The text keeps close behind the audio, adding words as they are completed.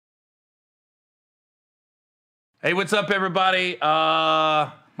Hey, what's up, everybody?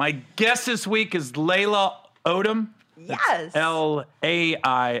 My guest this week is Laila Odom. Yes. Laila.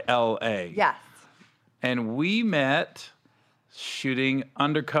 Yes. And we met shooting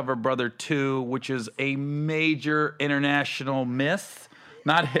Undercover Brother 2, which is a major international miss,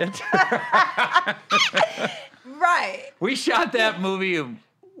 not hit. Right. We shot that movie in,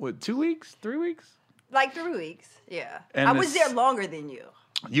 2 weeks? 3 weeks? Like 3 weeks. Yeah. And I was this- there longer than you.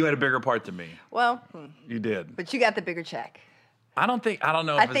 You had a bigger part than me. Well, You did. but you got the bigger check. I don't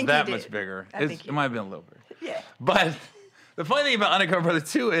know I if it's think you that did. much bigger. I think It you might have been a little bit. Yeah. But the funny thing about Undercover Brother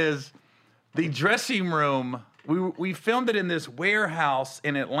 2 is the dressing room, we filmed it in this warehouse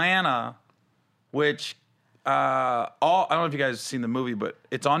in Atlanta, which I don't know if you guys have seen the movie, but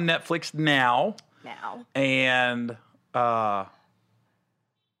it's on Netflix now. And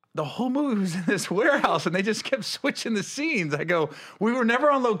the whole movie was in this warehouse, and they just kept switching the scenes. I go, we were never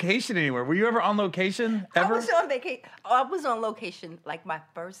on location anywhere. Were you ever on location, ever? I was on vacation. I was on location like my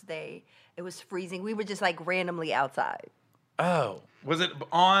first day. It was freezing. We were just like randomly outside. Oh. Was it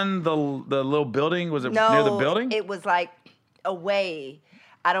on the little building? Was it No, near the building? It was like away.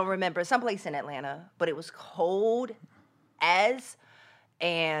 I don't remember. Someplace in Atlanta, but it was cold and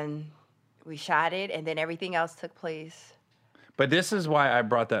we shot it, and then everything else took place. But this is why I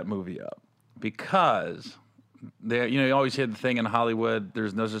brought that movie up, because there, you always hear the thing in Hollywood,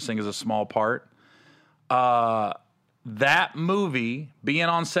 there's no such thing as a small part. That movie, being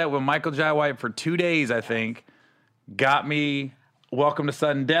on set with Michael Jai White for 2 days, I think, got me Welcome to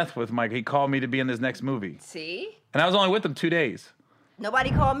Sudden Death with Mike. He called me to be in this next movie. See? And I was only with him 2 days. Nobody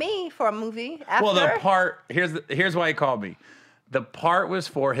called me for a movie after. Well, the part, here's why he called me. The part was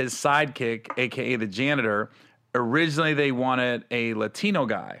for his sidekick, a.k.a. the janitor. Originally, they wanted a Latino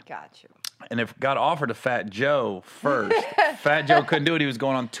guy. Got you. And it got offered to Fat Joe first. Fat Joe couldn't do it. He was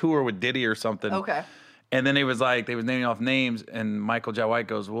going on tour with Diddy or something. Okay. And then they was naming off names, and Michael Jai White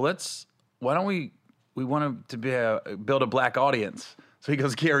goes, well, why don't we want him to build a black audience. So he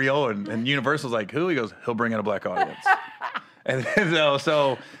goes, Gary Owen. And Universal's like, who? He goes, he'll bring in a black audience. And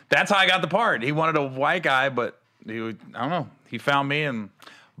so that's how I got the part. He wanted a white guy, but I don't know. He found me, and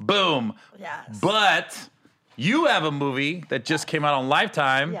boom. Yes. But you have a movie that just came out on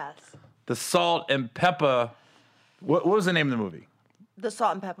Lifetime. Yes. The Salt and Pepper. What was the name of the movie? The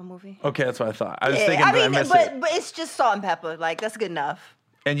Salt and Pepper movie. Okay, that's what I thought. I was Yeah, thinking, I missed it. but it's just salt and pepper. Like, that's good enough.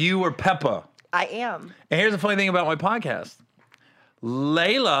 And you were Peppa. I am. And here's the funny thing about my podcast.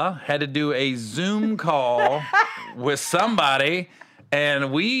 Layla had to do a Zoom call with somebody,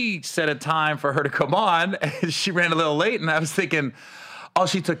 and we set a time for her to come on, and she ran a little late, and I was thinking, oh,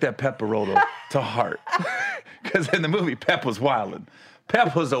 she took that Pep role to heart. Because in the movie, Pep was wilding.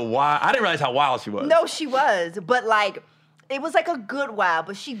 Pep was I didn't realize how wild she was. No, she was. But, like, it was like a good while,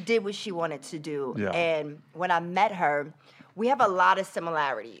 but she did what she wanted to do. Yeah. And when I met her, we have a lot of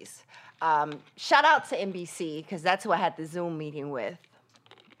similarities. Shout out to NBC, because that's who I had the Zoom meeting with.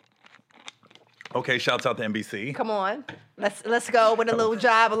 Okay, shouts out to NBC. Come on. Let's go with a little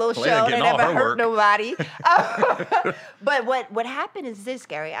job, a little Well, yeah, show. They getting all never her hurt work. nobody. But what happened is this,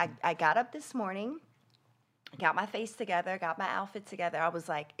 Gary. I got up this morning, got my face together, got my outfit together. I was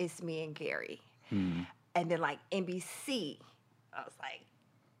like, it's me and Gary. And then, like, NBC, I was like,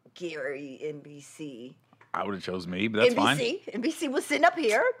 Gary, NBC. I would have chose me, but that's fine. NBC was sitting up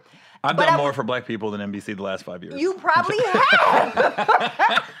here. I've But done I more was- for black people than NBC the last 5 years. You probably have.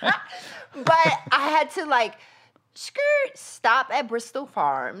 But I had to, like, stop at Bristol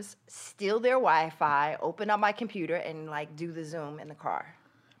Farms, steal their Wi-Fi, open up my computer, and, like, do the Zoom in the car.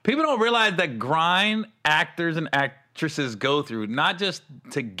 People don't realize that grind actors and actresses go through, not just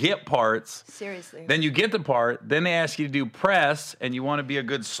to get parts. Seriously. Then you get the part, then they ask you to do press, and you want to be a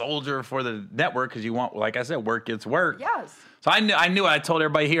good soldier for the network because you want, like I said, work gets work. Yes. So I knew. I told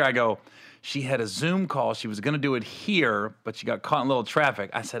everybody here, I go, she had a Zoom call. She was going to do it here, but she got caught in a little traffic.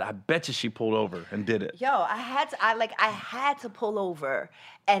 I said, I bet you she pulled over and did it. Yo, I had to pull over,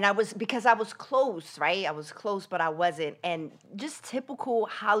 and because I was close, right? I was close, but I wasn't. And just typical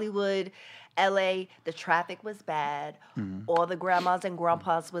Hollywood, LA, the traffic was bad. All the grandmas and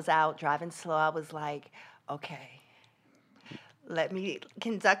grandpas was out driving slow. I was like, okay, let me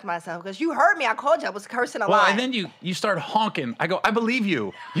conduct myself. Because you heard me. I called you. I was cursing a Well, lot. and then you start honking. I go, I believe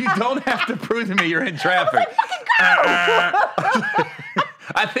you. You don't have to prove to me you're in traffic.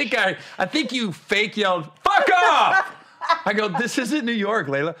 I think you fake yelled, fuck off! I go, this isn't New York,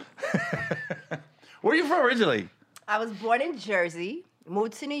 Layla. Where are you from originally? I was born in Jersey,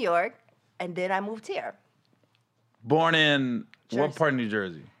 moved to New York, and then I moved here. Born in what Jersey. part of New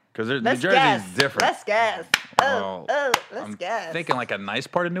Jersey? Because New Let's Jersey's guess. different. Let's guess. Well, Let's guess. Thinking like a nice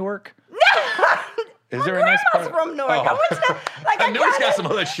part of Newark. Is there a nice part? Grandma's from Newark. I went to that. Like, I know he's got kinda- some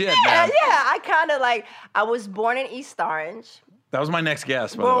other shit, Yeah, man. yeah. I kind of like. I was born in East Orange. That was my next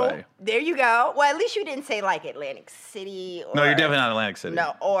guess, by Well, the way. there you go. Well, at least you didn't say like Atlantic City. Or, No, you're definitely not Atlantic City.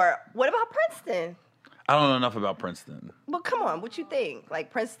 No, or what about Princeton? I don't know enough about Princeton. Well, come on. What you think?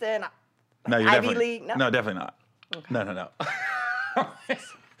 Like Princeton? No, you're Ivy definitely League? No? no, definitely not. No.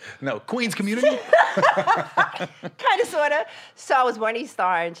 No, Queens community. Kind of, sort of. So I was born in East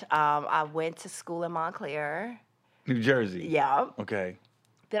Orange. I went to school in Montclair. New Jersey. Yeah. Okay.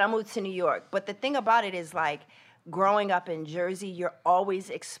 Then I moved to New York. But the thing about it is like growing up in Jersey, you're always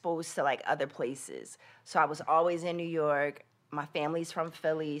exposed to like other places. So I was always in New York. My family's from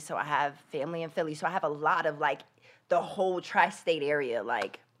Philly, so I have family in Philly. So I have a lot of like the whole tri-state area.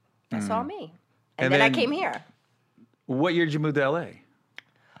 Like that's all me. And then I came here. What year did you move to LA?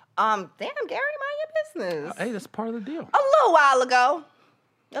 Damn, Gary, mind your business. Hey, that's part of the deal. A little while ago.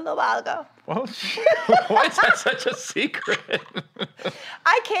 Well, why is that such a secret?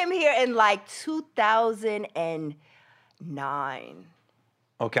 I came here in like 2009.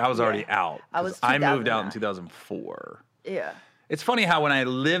 Okay, I was already out. I was I moved out in 2009. 2004. Yeah. It's funny how when I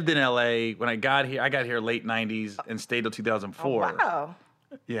lived in LA, when I got here late 90s and stayed till 2004. Oh, wow.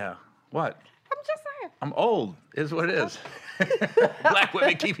 Yeah. What? I'm just saying. I'm old, is what it is. Black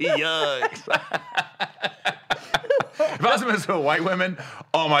women keep you young. If I was messing with white women,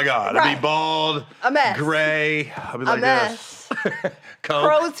 oh my God, I'd Right. be bald, A mess. gray, I'd be like mess. this. Coke.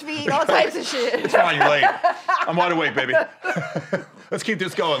 Crow's feet, all types of shit. It's fine, you're late. I'm wide awake, baby. Let's keep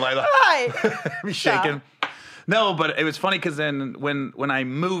this going, Layla. Right. Be shaking. No, but it was funny because then when I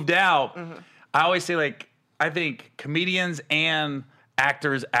moved out, I always say like I think comedians and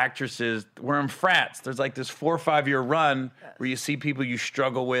actors, actresses, we're in frats. There's like this 4 or 5 year run where you see people you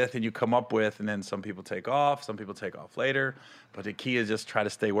struggle with and you come up with, and then some people take off later. But the key is just try to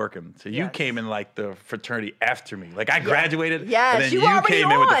stay working. So you Yes. came in like the fraternity after me. Like I graduated, Yes, and then you you already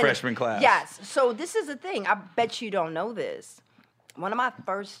came in with the on. freshman class. Yes. So this is the thing. I bet you don't know this. One of my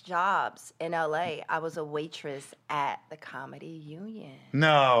first jobs in LA, I was a waitress at the Comedy Union.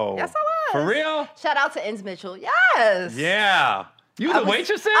 No. Yes, I was. For real? Shout out to Inns Mitchell. Yes. Yeah. You was a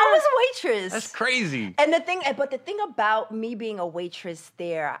waitress there? I was a waitress. That's crazy. And the thing about me being a waitress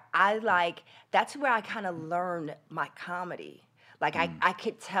there, that's where I kind of learned my comedy. Like I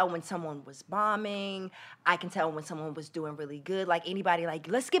could tell when someone was bombing. I can tell when someone was doing really good. Like anybody, like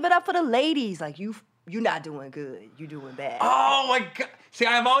let's give it up for the ladies. Like you're not doing good. You're doing bad. Oh my God. See,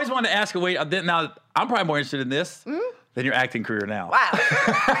 I've always wanted to ask a wait. Now, I'm probably more interested in this than your acting career now. Wow.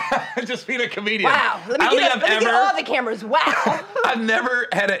 Just being a comedian. Wow. Let I don't me think get all the cameras. Wow. I've never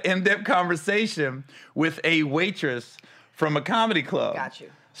had an in-depth conversation with a waitress from a comedy club. Got you.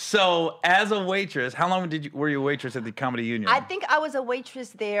 So, as a waitress, how long were you a waitress at the Comedy Union? I think I was a waitress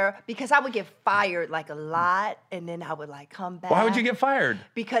there because I would get fired like a lot, and then I would like come back. Why would you get fired?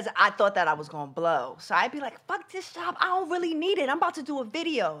 Because I thought that I was gonna blow. So I'd be like, fuck this job, I don't really need it. I'm about to do a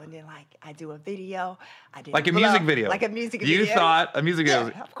video. And then like I do a video. I did Like a music video. Like a music video. You thought a music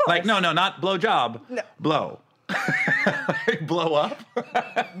video. Yeah, of course. Like, no, not blow job. No. Blow. Blow up?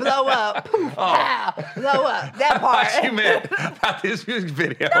 Blow up. Poof. Pow. Blow up. That I part. thought you meant about this music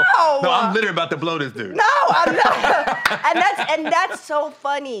video. No. No, I'm literally about to blow this dude. No, I'm not. and that's so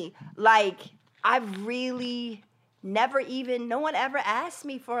funny. Like, I've really never even, no one ever asked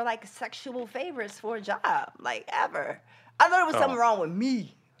me for like sexual favors for a job. Like, ever. I thought it was something wrong with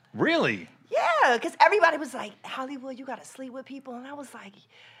me. Really? Yeah, because everybody was like, Hollywood, you gotta sleep with people. And I was like,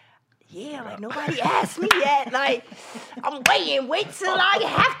 yeah, like nobody asked me yet. Like, I'm wait till I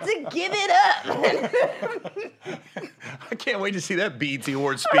have to give it up. I can't wait to see that BET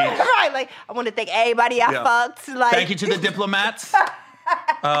Award speech. Right, like, I want to thank everybody I Yeah. fucked. Like, Thank you to the diplomats.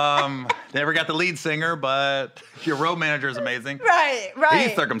 Never got the lead singer, but your road manager is amazing. Right.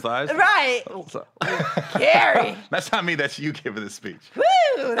 He's circumcised. Right. So- Gary. That's not me, that's you giving the speech.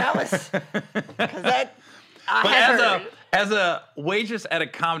 Woo, that was, because that, I But had heard. as a waitress at a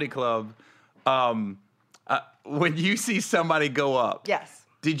comedy club, when you see somebody go up, Yes.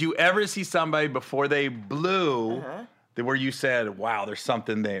 did you ever see somebody before they blew that where you said, wow, there's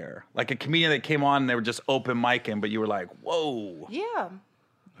something there? Like a comedian that came on and they were just open micing, but you were like, whoa. Yeah.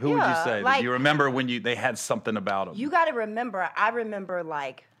 Who would you Yeah, say? like- Do you remember when they had something about them? You got to remember, I remember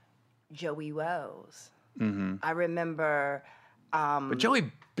like Joey Wells. Mm-hmm. I remember, But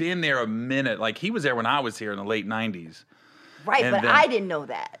Joey been there a minute. Like he was there when I was here in the late 90s. right, and but then- I didn't know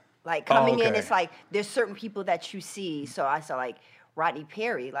that. Like coming in, okay. it's like there's certain people that you see. So I saw like Rodney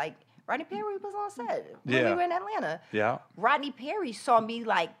Perry. Like Rodney Perry was on set when Yeah. we were in Atlanta. Yeah. Rodney Perry saw me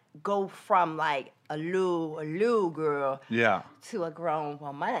like go from like a little girl Yeah. to a grown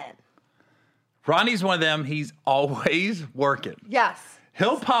woman. Rodney's one of them. He's always working. Yes.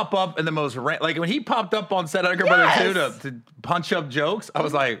 He'll pop up in the most like when he popped up on set Undercover Brother 2 to punch up jokes. I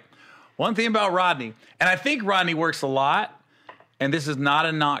was like, one thing about Rodney, and I think Rodney works a lot, and this is not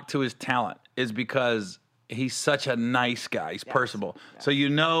a knock to his talent, is because he's such a nice guy. He's personable. Yes. So you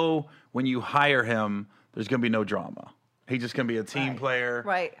know when you hire him, there's going to be no drama. He's just going to be a team player.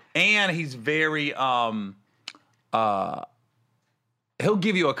 Right. And he's very he'll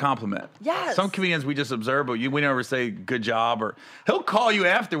give you a compliment. Yes. Some comedians we just observe, but we never say good job, or he'll call you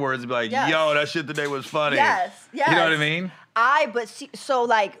afterwards and be like, yo, that shit today was funny. Yes. You know what I mean? So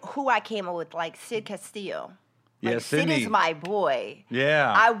like who I came up with, like Sid Castillo. Like, Sid is my boy.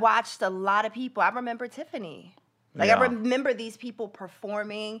 Yeah. I watched a lot of people. I remember Tiffany. Like I remember these people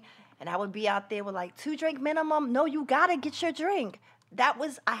performing, and I would be out there with like 2-drink minimum. No, you gotta get your drink. I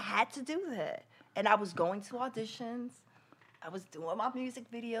had to do that. And I was going to auditions. I was doing my music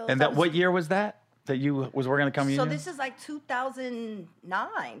videos. And what year was that you was working at Comedy Union? So this is like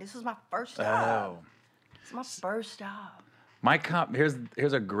 2009. This was my first job. Oh. It's my first job.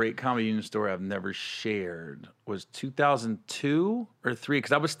 Here's a great Comedy Union story I've never shared. Was 2002 or 3,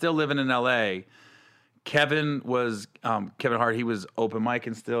 because I was still living in LA. Kevin Hart, he was open mic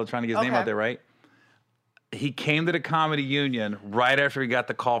and still trying to get his name out there, right? He came to the Comedy Union right after he got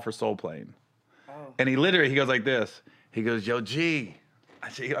the call for Soul Plane. Oh. And he goes like this. He goes, yo, G.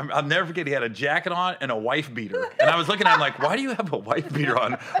 I'll never forget, he had a jacket on and a wife beater. And I was looking at him like, why do you have a wife beater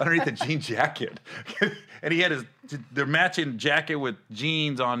on underneath a jean jacket? And he had their matching jacket with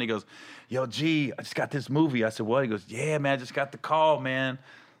jeans on. He goes, yo, G, I just got this movie. I said, what? He goes, yeah, man, I just got the call, man.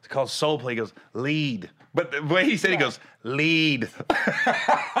 It's called Soul Play. He goes, lead. But the way he said, he goes, lead.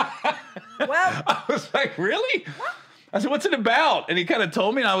 Well, I was like, really? What? I said, what's it about? And he kind of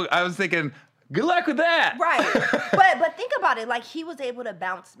told me, and I was thinking, good luck with that. Right. But think about it. Like, he was able to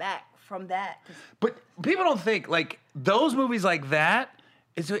bounce back from that. But people don't think, like, those movies like that,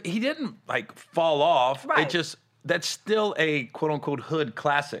 he didn't, like, fall off. Right. That's still a quote-unquote hood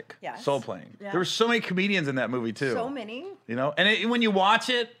classic, Soul Plane. Yeah. There were so many comedians in that movie, too. So many. You know? And when you watch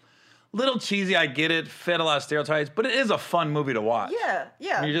it, little cheesy, I get it, fed a lot of stereotypes, but it is a fun movie to watch. Yeah.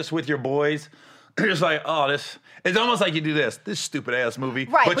 When you're just with your boys. You're just like, it's almost like you do this stupid ass movie,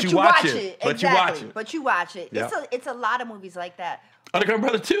 right? But you watch it. Exactly. But you watch it. But you watch it. Yeah. It's a lot of movies like that. Undercover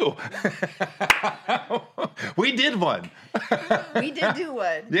Brother 2. We did one. We did do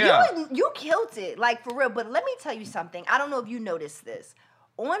one. Yeah. You killed it, like, for real. But let me tell you something. I don't know if you noticed this.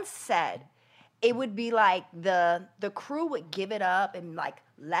 On set, it would be like the crew would give it up and like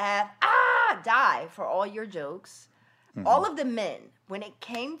laugh, die for all your jokes. Mm-hmm. All of the men, when it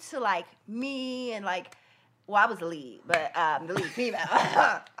came to like me and like, well, I was the lead, but the lead female.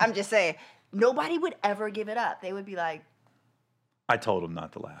 I'm just saying, nobody would ever give it up. They would be like, I told them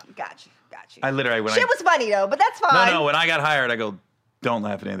not to laugh. Got you. I literally, shit was funny though, but that's fine. No, when I got hired, I go, don't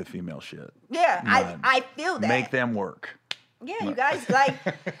laugh at any of the female shit. Yeah, I feel that. Make them work. Yeah, you guys like,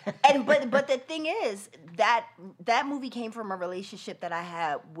 but the thing is that movie came from a relationship that I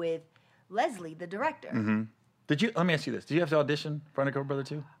had with Leslie, the director. Mm-hmm. Let me ask you this. Did you have to audition for Undercover Brother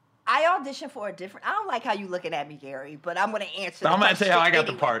 2? I auditioned for I don't like how you looking at me, Gary, but I'm going to answer I'm going to tell you how I got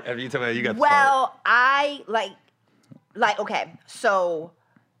the part. After you tell me how you got the part. Well, I okay, so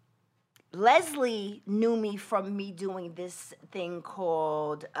Leslie knew me from me doing this thing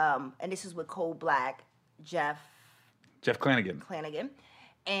called, and this is with Cole Black, Jeff Clanagan.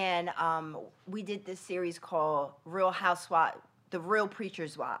 And we did this series called The Real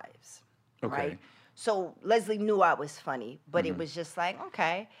Preacher's Wives. Okay. Right? So Leslie knew I was funny, but it was just like,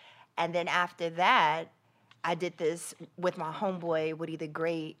 okay. And then after that, I did this with my homeboy, Woody the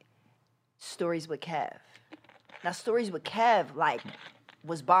Great, Stories with Kev. Now, Stories with Kev, like,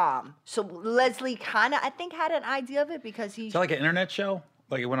 was bomb. So Leslie kind of, I think, had an idea of it because he... Is that like an internet show?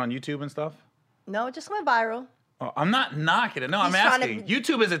 Like it went on YouTube and stuff? No, it just went viral. Oh, I'm not knocking it. No, I'm asking.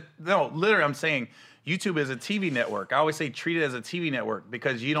 YouTube is literally, I'm saying YouTube is a TV network. I always say treat it as a TV network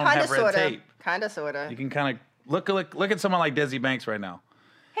because you don't have red tape. Kind of, sort of. You can kind of look at someone like Desi Banks right now.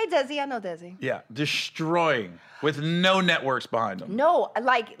 Hey, Desi, I know Desi. Yeah, destroying with no networks behind them. No,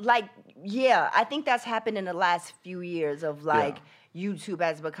 yeah, I think that's happened in the last few years of YouTube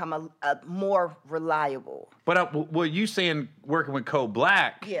has become a more reliable. But what you saying working with Cole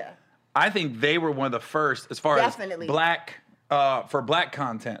Black? Yeah. I think they were one of the first as far as black for black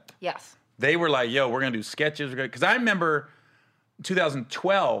content. Yes. They were like, yo, we're going to do sketches. Because I remember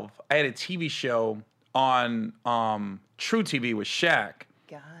 2012, I had a TV show on True TV with Shaq.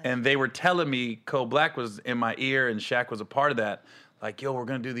 God. And they were telling me Cole Black was in my ear and Shaq was a part of that. Like, yo, we're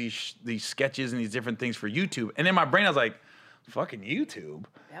going to do these sketches and these different things for YouTube. And in my brain, I was like, fucking YouTube?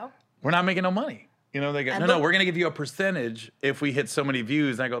 Yep. we're not making no money. You know, they go, And no, look- we're going to give you a percentage if we hit so many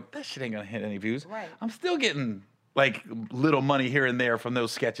views. And I go, that shit ain't going to hit any views. Right. I'm still getting like little money here and there from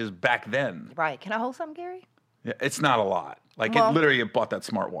those sketches back then. Right. Can I hold something, Gary? Yeah, it's not a lot. Like Well- it literally bought that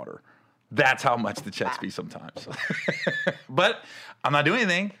smart water. That's how much the checks be sometimes. But I'm not doing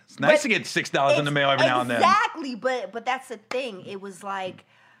anything. It's nice But to get $6 in the mail every now and then. Exactly, but that's the thing. It was like,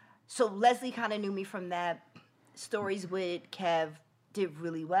 so Leslie kind of knew me from that. Stories with Kev did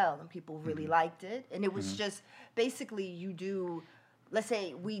really well, and people really Mm-hmm. liked it. And it was just basically you do, let's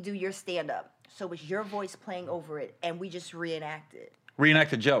say we do your stand up, so it's your voice playing over it, and we just reenact it.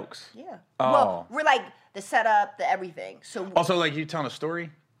 Reenact the jokes. Yeah. Oh. Well, we're like the setup, the everything. So Also, like you telling a story?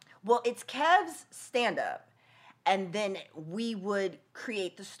 well, it's Kev's stand up, and then we would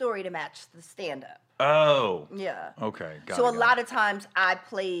create the story to match the stand up. Oh. Yeah. Okay. Got So it, a got lot it. of times I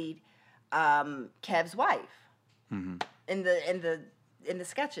played Kev's wife Mm-hmm. in the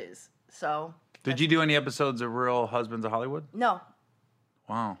sketches. So Did you do any episodes of Real Husbands of Hollywood? no,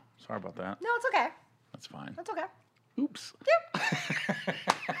 Wow. Sorry about that. no, it's okay. That's fine. It's okay. Oops.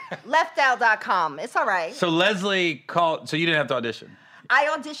 Leftout.com. It's all right. So Leslie called. So you didn't have to audition. I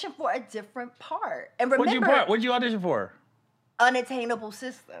auditioned for a different part, and remember, What'd you audition for? Unattainable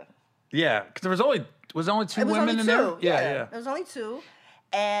Sister. Yeah, because there was only two It was women only in two. there. Yeah. There was only two,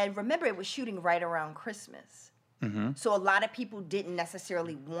 and remember, it was shooting right around Christmas. Mm-hmm. So a lot of people didn't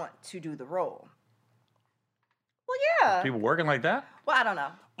necessarily want to do the role. Well, yeah. People working like that. Well, I don't know.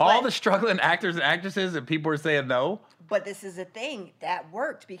 All But- the struggling actors and actresses, and people were saying no. But this is a thing that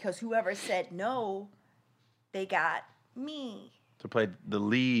worked because whoever said no, they got me. To play the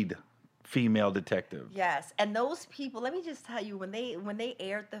lead female detective. Yes, and those people. Let me just tell you, when they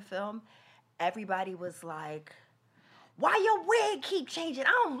aired the film, everybody was like, "Why your wig keep changing?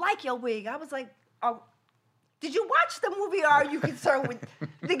 I don't like your wig." I was like, "Oh, did you watch the movie, or are you concerned with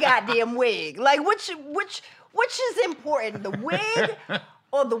the goddamn wig? Like, which is important, the wig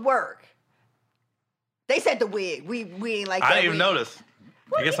or the work?" They said the wig. We ain't like that. I didn't even wig. notice.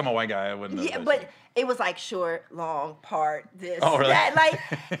 I guess I'm a white guy. I wouldn't know. Yeah, that but shit. it was like short, long, part, this, Oh, really? that, like,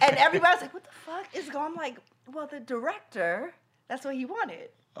 and everybody's like, "What the fuck is going?" I'm like, "Well, the director, that's what he wanted."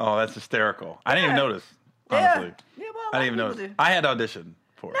 Oh, that's hysterical. I didn't even Yeah. notice. Honestly, Yeah, well, I didn't even notice. I had auditioned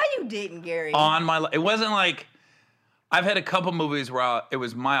for it. No, you didn't, Gary. On my, it wasn't like I've had a couple movies where it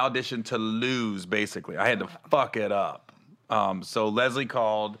was my audition to lose. Basically, I had to fuck it up. So Leslie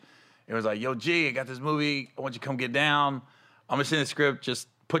called. It was like, "Yo, G, I got this movie. I want you to come get down. I'm gonna send the script. Just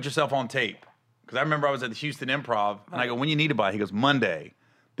put yourself on tape." Because I remember I was at the Houston Improv, and I go, "When you need to buy?" He goes, "Monday."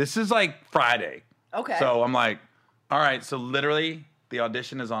 This is like Friday. Okay. So I'm like, all right. So literally, the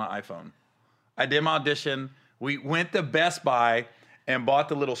audition is on an iPhone. I did my audition. We went to Best Buy and bought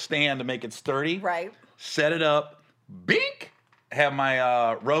the little stand to make it sturdy. Right. Set it up. Bink. Have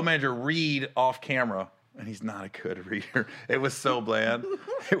my road manager read off camera, and he's not a good reader. It was so bland.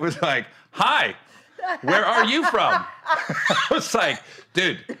 It was like, "Hi, where are you from?" I was like,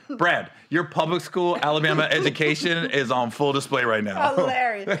 "Dude, Brad, your public school Alabama education is on full display right now."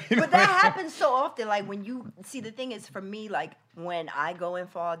 Hilarious. You know But that happens so often. Like when you see, the thing is, for me, like when I go in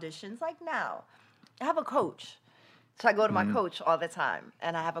for auditions, like now, I have a coach. So I go to my coach all the time,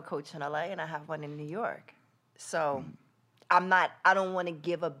 and I have a coach in LA, and I have one in New York. So I don't want to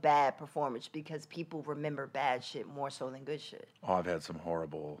give a bad performance because people remember bad shit more so than good shit. Oh, I've had some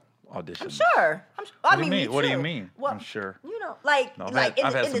horrible auditions. I'm sure. What I do you mean, mean? me What do you too. mean? Well, I'm sure. You know, like, No, like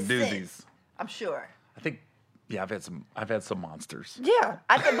I've had in some the doozies. sense, I'm sure. I think, yeah, I've had some monsters. Yeah,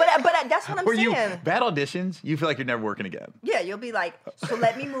 but that's what I'm Where saying. you bad auditions, you feel like you're never working again. Yeah, you'll be like, "So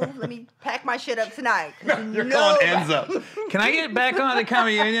let me move. Let me pack my shit up tonight." You're calling ends up. Can I get back on the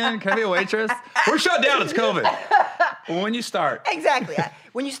Comedy Union? Can I be a waitress? We're shut down. It's COVID. Well, when you start, Exactly.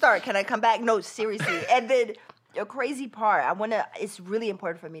 When you start, can I come back? No, seriously. And then the crazy part, it's really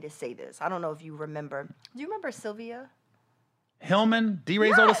important for me to say this. I don't know if you remember. Do you remember Sylvia? Hillman, D.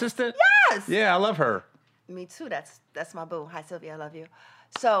 Ray's old Yes, assistant. yes. Yeah, I love her. Me too. That's my boo. Hi, Sylvia. I love you.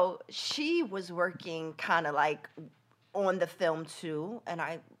 So she was working kind of like on the film too, and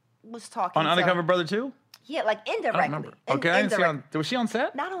I was talking On to Undercover Brother 2? Yeah, like I indirectly. don't remember. Okay, I didn't see on. Was she on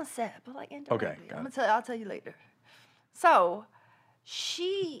set? Not on set, but like indirectly. got it. I'll tell you later. So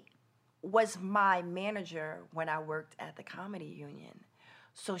she was my manager when I worked at the Comedy Union.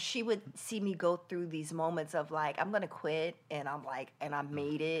 So she would see me go through these moments of like, I'm gonna quit, and I'm like, and I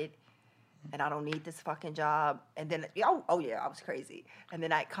made it, and I don't need this fucking job. And then, oh yeah, I was crazy. And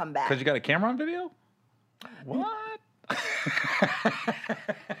then I'd come back. Because you got a camera on video? What?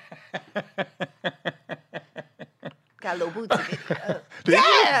 Got a little booty video. Did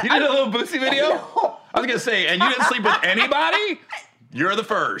Yeah, you? You did a little Boosie video? I was gonna say, and you didn't sleep with anybody? You're the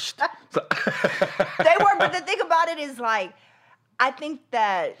first. So- They were, but the thing about it is like, I think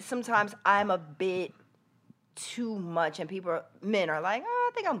that sometimes I'm a bit too much, and men are like, oh,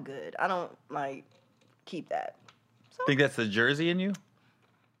 I think I'm good. I don't like keep that. So Think that's the Jersey in you?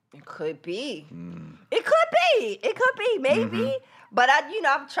 it could be. It could be. It could be. Maybe. But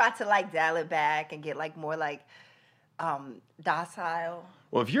I've tried to like dial it back and get like more like docile.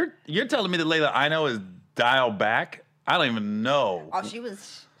 Well, if you're telling me that Layla I know is dialed back, I don't even know. Oh, she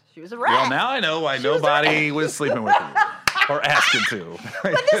was a rat. Well, now I know why She was nobody was sleeping with you or asking to.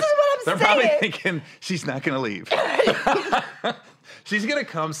 But this is what I'm They're saying. probably thinking she's not going to leave. She's going to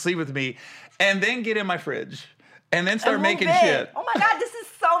come sleep with me and then get in my fridge and then start And making move in. shit. Oh my God, this is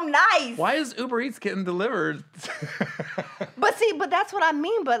so nice. Why is Uber Eats getting delivered? But that's what I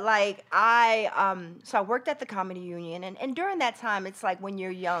mean. But like so I worked at the Comedy Union, and during that time, it's like when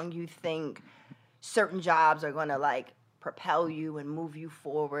you're young, you think certain jobs are gonna like propel you and move you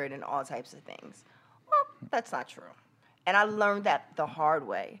forward and all types of things. Well, that's not true. And I learned that the hard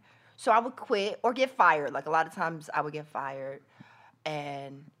way. So I would quit or get fired. Like a lot of times I would get fired,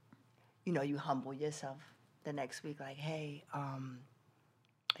 and you humble yourself the next week, like, hey,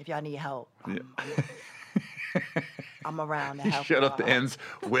 if y'all need help, I'm around to help. Shut up the y'all. ends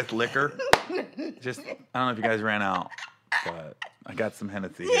with liquor. Just, I don't know if you guys ran out, but I got some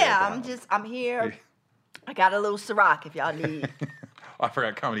Hennessy. here Yeah, at the house. I'm here. I got a little Ciroc if y'all need. I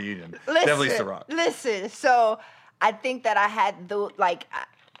forgot Comedy Union. Definitely Ciroc. Listen, so I think that I had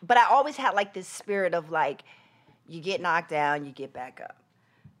but I always had like this spirit of like, you get knocked down, you get back up.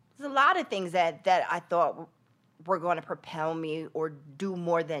 There's a lot of things that I thought were going to propel me or do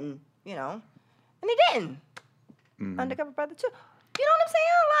more than, and they didn't. Undercover Brother 2. You know what I'm saying?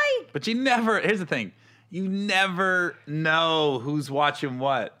 Like, But here's the thing. You never know who's watching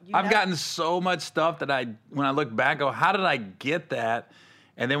what. I've gotten so much stuff that when I look back, go, how did I get that?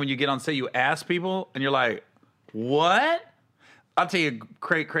 And then when you get on set, you ask people and you're like, what? I'll tell you,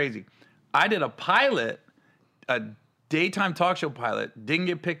 crazy. I did a pilot, a daytime talk show pilot, didn't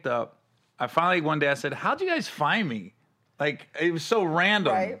get picked up. I finally, one day I said, how'd you guys find me? Like, it was so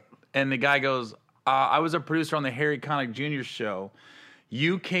random. Right. And the guy goes, I was a producer on the Harry Connick Jr. show.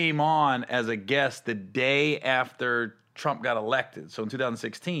 You came on as a guest the day after Trump got elected, so in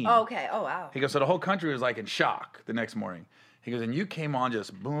 2016. oh, okay. Oh, wow. He goes, so the whole country was like in shock the next morning. He goes, and you came on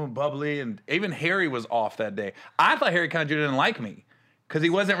just boom, bubbly, and even Harry was off that day. I thought Harry Connick Jr. didn't like me because he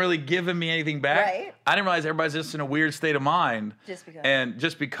wasn't really giving me anything back. Right. I didn't realize everybody's just in a weird state of mind. Just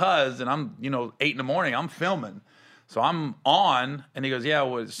because, and I'm, 8 in the morning, I'm filming. So I'm on, and he goes, yeah,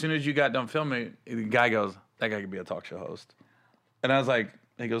 well, as soon as you got done filming, the guy goes, that guy could be a talk show host. And I was like,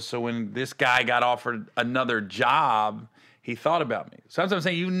 he goes, so when this guy got offered another job, he thought about me. So that's what I'm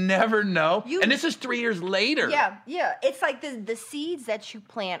saying. You never know. And this is 3 years later. Yeah. It's like the seeds that you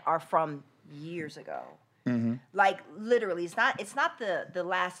plant are from years ago. Mm-hmm. Like literally, it's not the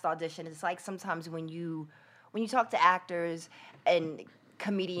last audition. It's like sometimes when you talk to actors and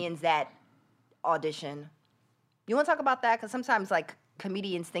comedians that audition, you want to talk about that? Because sometimes like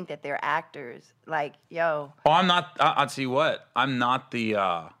comedians think that they're actors. Like, yo. Oh, I'm not. I'll tell you what. I'm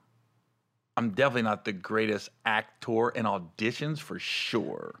definitely not the greatest actor in auditions for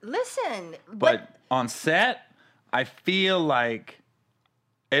sure. Listen. But on set, I feel like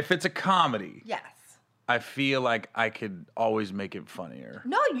if it's a comedy. Yes. I feel like I could always make it funnier.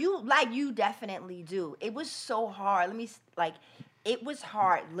 No, you definitely do. It was so hard. It was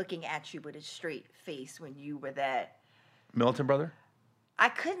hard looking at you with a straight face when you were that. Militant brother? I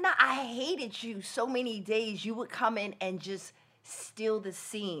could not. I hated you so many days. You would come in and just steal the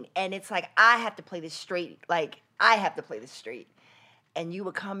scene. And it's like, I have to play this straight. Like, I have to play this straight. And you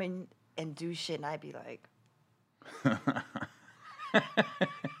would come in and do shit, and I'd be like.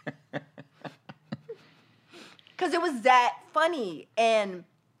 Because it was that funny. And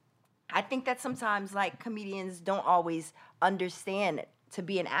I think that sometimes, like, comedians don't always understand it. To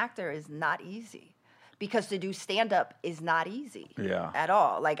be an actor is not easy. Because to do stand-up is not easy. Yeah. At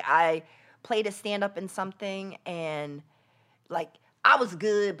all. Like, I played a stand-up in something, and, like, I was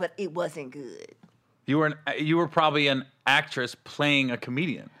good, but it wasn't good. You were probably an actress playing a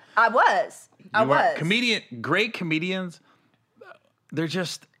comedian. I was. Great comedians, they're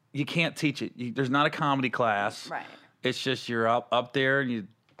just, you can't teach it. There's not a comedy class. Right. It's just you're up there and you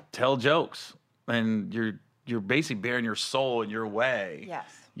tell jokes, and you're basically bearing your soul in your way. Yes.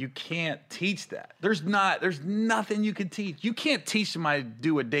 You can't teach that. There's nothing you can teach. You can't teach somebody to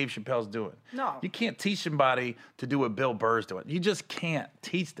do what Dave Chappelle's doing. No. You can't teach somebody to do what Bill Burr's doing. You just can't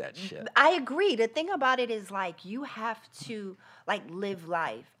teach that shit. I agree. The thing about it is, like, you have to, like, live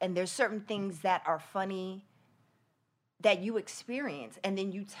life. And there's certain things that are funny that you experience, and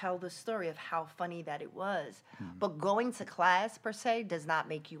then you tell the story of how funny that it was. But going to class per se does not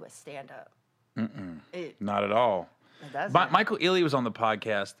make you a stand-up. Not at all. It doesn't. Michael Ealy was on the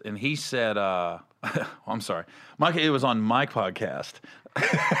podcast, and he said, I'm sorry. Michael Ealy was on my podcast.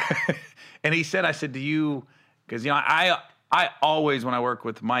 And he said, I said, do you, because, I always, when I work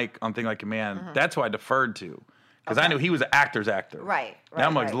with Mike on Think Like a Man, that's who I deferred to. Because I knew he was an actor's actor. Right. Now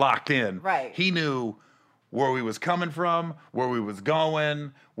I'm like locked in. Right. He knew where we was coming from, where we was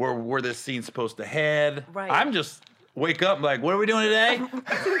going, where this scene's supposed to head. Right. I'm just wake up like, what are we doing today?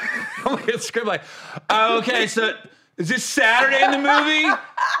 I'm looking at the script like, okay, so is this Saturday in the movie?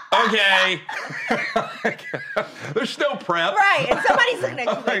 Okay. There's still prep. Right, and somebody's looking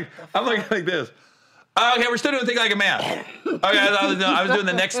at you I'm looking like this. Okay, we're still doing Think Like a Man. Okay, I was doing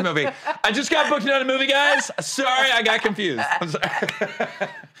the next movie. I just got booked on a movie, guys. Sorry, I got confused. I'm sorry.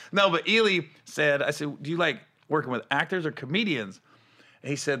 No, but Ely said, I said, do you like working with actors or comedians? And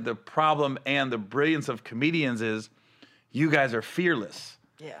he said the problem and the brilliance of comedians is you guys are fearless.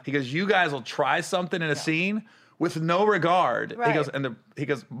 Yeah. He goes, you guys will try something in a scene with no regard. Right. He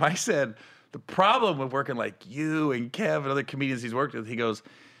goes, Mike said, the problem with working like you and Kev and other comedians he's worked with, he goes,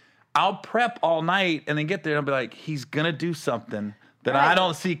 I'll prep all night and then get there and I'll be like, he's going to do something that I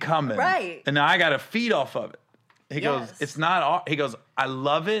don't see coming. Right. And now I got to feed off of it. He goes, Yes. it's not, he goes, I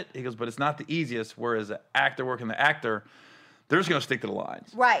love it. He goes, but it's not the easiest. Whereas an actor working the actor, they're just going to stick to the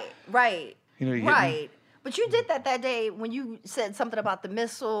lines. Right. You know, you get me? Right. But you did that day when you said something about the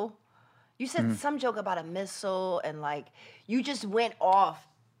missile. You said some joke about a missile and like you just went off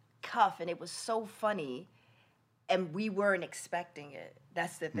cuff and it was so funny and we weren't expecting it.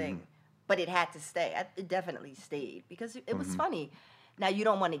 That's the thing. But it had to stay. It definitely stayed because it was funny. Now you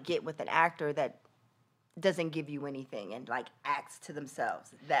don't want to get with an actor that doesn't give you anything and like acts to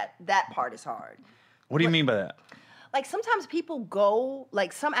themselves. That part is hard. What do you mean by that? Like sometimes people go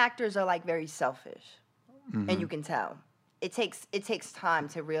like some actors are like very selfish and you can tell it takes time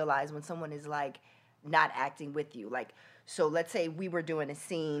to realize when someone is like not acting with you. Like so let's say we were doing a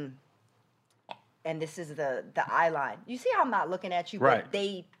scene and this is the eye line. You see how I'm not looking at you, Right. but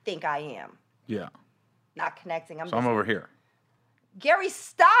they think I am Yeah. not connecting. So I'm over here. Gary,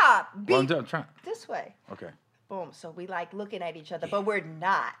 stop. Be Well, I'm trying. this way. Okay. Boom. So we like looking at each other, but we're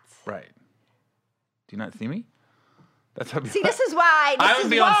not. Right. Do you not see me? That's how. See, this is why. I would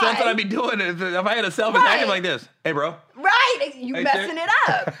be on set that I'd be doing it if I had a selfish Right. acting like this. Hey, bro. Right, you Hey, messing it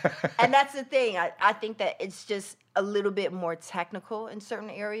up. And that's the thing. I think that it's just a little bit more technical in certain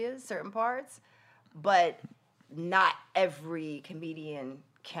areas, certain parts, but not every comedian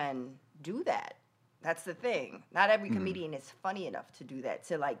can do that. That's the thing. Not every comedian is funny enough to do that,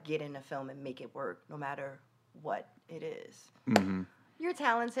 to like get in a film and make it work, no matter what it is. You're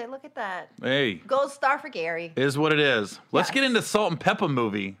talented. Look at that. Hey. Gold star for Gary. Is what it is. Let's Yes. get into Salt and Pepper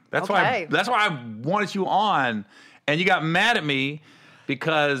movie. That's Okay. why I wanted you on, and you got mad at me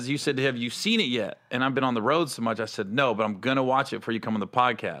because you said, "Have you seen it yet?" And I've been on the road so much. I said, "No, but I'm gonna watch it before you come on the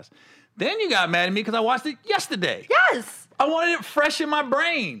podcast." Then you got mad at me because I watched it yesterday. Yes. I wanted it fresh in my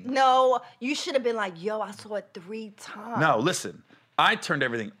brain. No, you should have been like, yo, I saw it 3 times. No, listen. I turned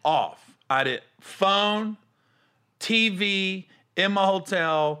everything off. I did phone, TV, in my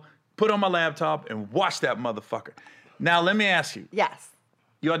hotel, put on my laptop, and watched that motherfucker. Now, let me ask you. Yes.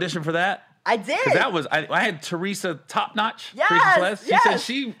 You auditioned for that? I did. Because that was, I had Teresa Topnotch. Yes, Teresa Celeste. She said yes.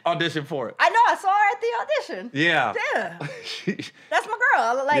 she auditioned for it. I know. I saw her at the audition. Yeah. Yeah. She- That's my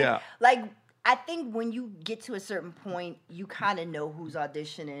girl. Yeah. Like I think when you get to a certain point, you kind of know who's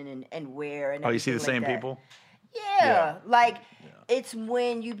auditioning and where. And oh, you see the everything same like that. people? Yeah. Yeah. Like it's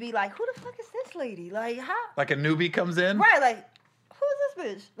when you be like, who the fuck is this lady? Like how? Like a newbie comes in? Right. Like who's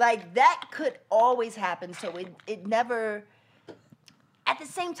this bitch? Like that could always happen. So it never. At the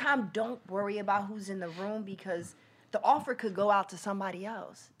same time, don't worry about who's in the room because the offer could go out to somebody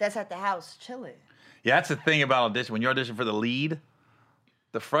else that's at the house chilling. Yeah, that's the thing about audition. When you audition for the lead,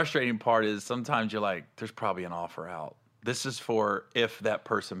 the frustrating part is sometimes you're like, there's probably an offer out. This is for if that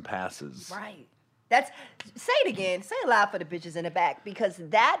person passes. Right. Say it again. Say it loud for the bitches in the back because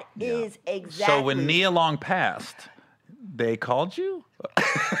that is exactly. So when Nia Long passed, they called you?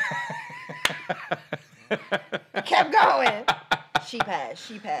 kept going. She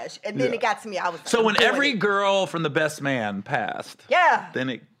passed. And then Yeah. it got to me. I was like, So I'm when doing every it. girl from The Best Man passed, Yeah. then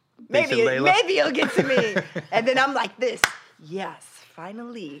they said, Maybe Layla. maybe it'll get to me. And then I'm like this. Yes,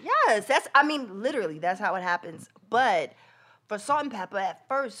 finally. Yes, literally, that's how it happens. But for Salt and Pepper, at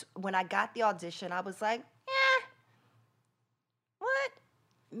first, when I got the audition, I was like, what?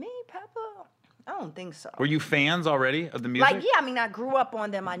 Me, Pepper? I don't think so. Were you fans already of the music? Like, yeah, I grew up on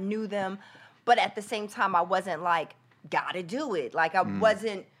them. I knew them. But at the same time, I wasn't like, gotta do it. Like I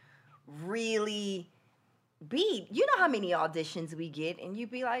wasn't really beat. You know how many auditions we get, and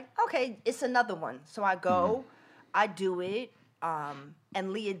you'd be like, okay, it's another one. So I go, I do it,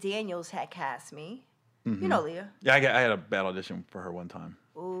 and Leah Daniels had cast me. You know Leah. Yeah, I had a bad audition for her one time.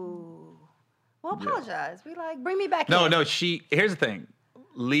 Ooh. Well, apologize. We like, bring me back No, in. no, here's the thing.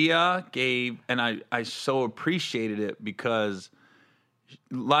 Leah gave, and I so appreciated it because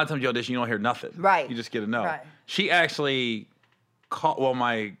a lot of times you audition, you don't hear nothing. Right. You just get a no. Right. She actually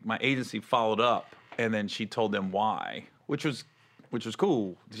my agency followed up, and then she told them why, which was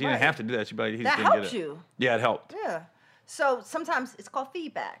cool. She Right. didn't have to do that. She'd be like, he That just didn't get helps it. you. Yeah, it helped. Yeah. So sometimes it's called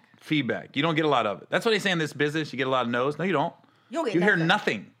feedback. Feedback. You don't get a lot of it. That's what they say in this business. You get a lot of no's. No, you don't. You don't get You hear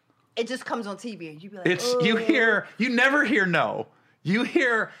nothing. nothing. It just comes on TV, and you be like, It's "Ugh." you never hear no. You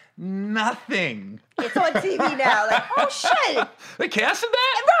hear nothing. It's on TV now. Like, oh shit. They casted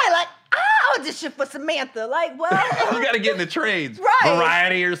that? Right, like, I auditioned for Samantha. Like, well. You got to get in the trades. Right.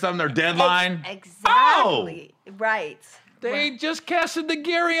 Variety or something, or Deadline. Exactly. Right. They just casted the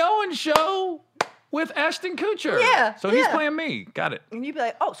Gary Owen show with Ashton Kutcher. Yeah, So he's yeah. playing me. Got it. And you'd be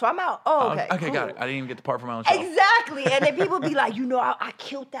like, oh, so I'm out. Oh, okay. Okay, got cool. it. I didn't even get the part for my own show. Exactly. And then people be like, I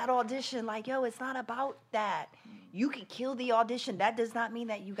killed that audition. Like, yo, it's not about that. You can kill the audition. That does not mean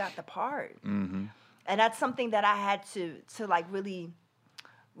that you got the part. Mm-hmm. And that's something that I had to like really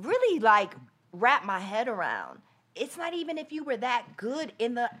like wrap my head around. It's not even if you were that good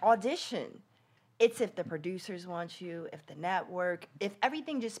in the audition. It's if the producers want you, if the network, if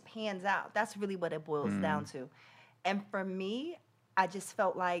everything just pans out. That's really what it boils down to. And for me, I just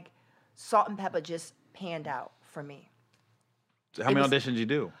felt like Salt and Pepper just panned out for me. So how many was- auditions you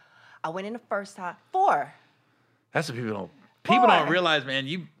do? I went in the first time. 4. That's what people don't Boy. realize, man.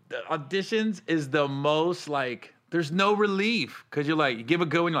 The auditions is the most like there's no relief because you're like you give a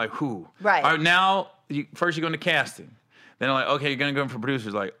go and you're like who Right. All right, now first you go into casting, then they're like okay you're gonna go in for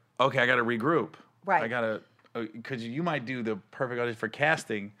producers like okay I gotta regroup Right. I gotta because you might do the perfect audition for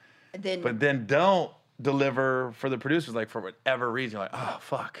casting And then, but then don't deliver for the producers like for whatever reason you're like oh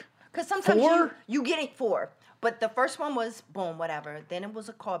fuck because sometimes 4? you get it 4. But the first one was boom, whatever. Then it was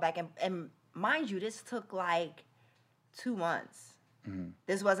a callback. And mind you, this took like 2 months.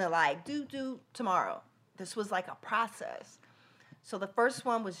 This wasn't like, do tomorrow. This was like a process. So the first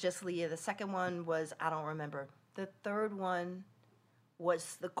one was just Leah. The second one was, I don't remember. The third one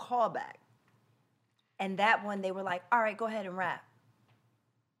was the callback. And that one, they were like, all right, go ahead and rap.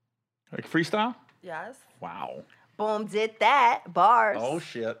 like freestyle Yes. wow Boom, did that. Bars. oh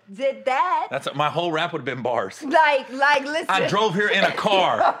shit Did that. that's my whole rap would have been bars. Like, listen. I drove here in a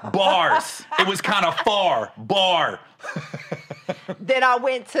car. Bars. It was kind of far. Bar. Then I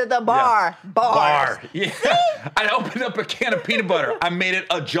went to the bar. Yeah. Bars. Bar. Yeah. I opened up a can of peanut butter. I made it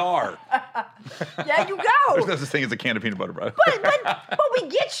a jar. There you There's go. no such thing as a can of peanut butter, bro. but we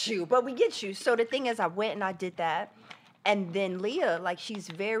get you. But we get you. So the thing is, I went and I did that. And then Leah, like,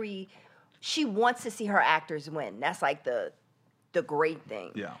 she wants to see her actors win. That's like the great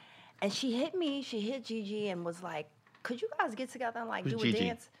thing. Yeah. And she hit Gigi and was like, could you guys get together and like Who's do a Gigi?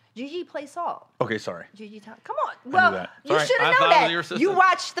 dance? Gigi plays Salt. Okay, sorry. Gigi Tom. Come on. Well, that. you Sorry, should I have known thought it was that. your You sister.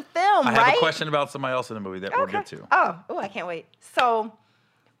 watched the film, I right? have a question about somebody else in the movie that we'll get to. Oh, I can't wait. So,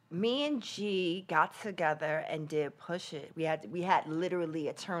 me and G got together and did Push It. We had literally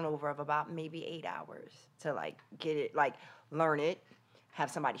a turnover of about maybe 8 hours to like get it, like learn it,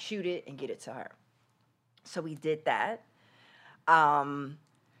 have somebody shoot it, and get it to her. So we did that, and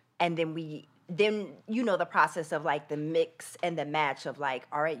then you know the process of like the mix and the match of like,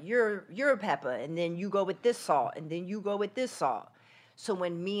 all right, you're a pepper, and then you go with this salt, and then you go with this salt. So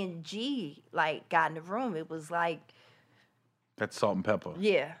when me and G like got in the room, it was like, That's Salt and Pepper.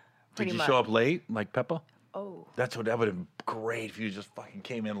 yeah, Did pretty you much. show up late like Pepper? Oh, That would have been great if you just fucking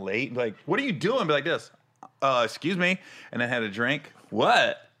came in late. Like, what are you doing? Be like this. Excuse me. And then had a drink.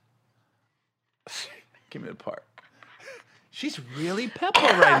 What? Give me the part. She's really Peppa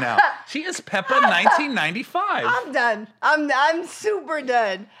right now. She is Peppa 1995. I'm done. I'm super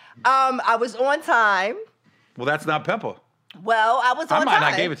done. I was on time. Well, that's not Peppa. Well, I was on I time. might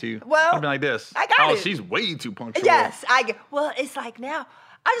not gave it to you. Well, I'd be like this. I got oh, it. she's way too punctual. Yes, well, it's like now.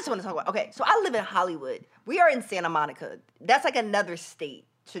 I just want to talk about. Okay, so I live in Hollywood. We are in Santa Monica. That's like another state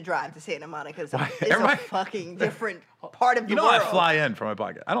to drive to Santa Monica. It's Everybody- a fucking different part of the You know, world. I fly in for my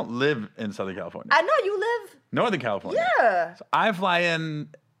podcast. I don't live in Southern California. I know you live. Northern California. Yeah. So I fly in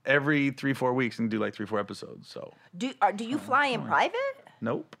every 3-4 weeks and do like 3-4 episodes. So Do you fly in private?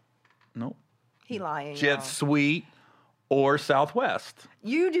 nope. He lying. Jet y'all. Sweet or Southwest.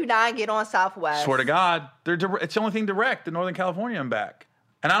 You do not get on Southwest. Swear to God, it's the only thing direct to Northern California and back.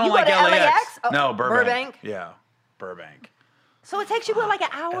 And I don't You go like to LAX. LAX? Oh, No, Burbank. Burbank? Yeah. Burbank. So it takes you what, like an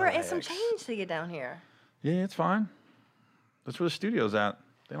hour and some LAX. change to get down here. Yeah, it's fine. That's where the studio's at.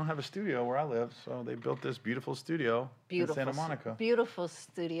 They don't have a studio where I live, so they built this beautiful studio in Santa Monica. Beautiful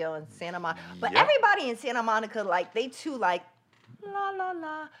studio in Santa Monica. But Yep. everybody in Santa Monica, like, they too, like, la, la,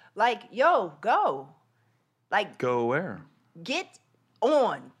 la. Like, yo, go. Like, Go where? get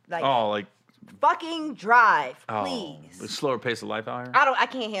on. Like, Oh, like fucking drive, the please. slower pace of life out here. I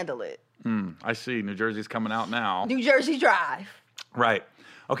can't handle it. I see. New Jersey's coming out now. New Jersey Drive. Right.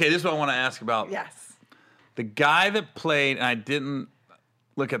 Okay, this is what I want to ask about. Yes. The guy that played, and I didn't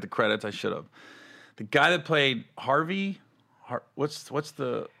look at the credits. I should have. The guy that played Harvey. What's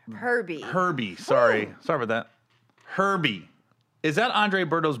the Herbie. Herbie? Sorry about that. Herbie. Is that Andre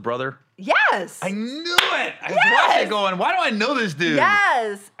Berto's brother? Yes. I knew it. I was Yes. watching it going, why do I know this dude?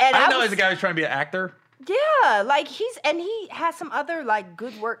 Yes. And I didn't know was, he's the guy who's trying to be an actor. Yeah, like he has some other like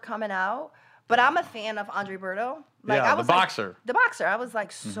good work coming out. But I'm a fan of Andre Berto. Like Yeah, I was the like- boxer. The boxer. I was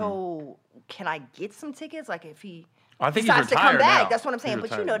like, so can I get some tickets? Like if he I think he's decides to come retired back, now. that's what I'm He's saying. But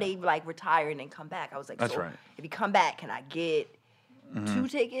you retired know now. they like retire and then come back. I was like, That's so right. if you come back, can I get 2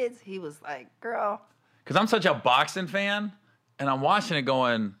 tickets? He was like, girl. Because I'm such a boxing fan, and I'm watching it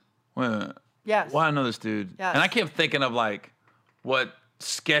going, well, Yes. why do I know this dude? Yes. And I kept thinking of like what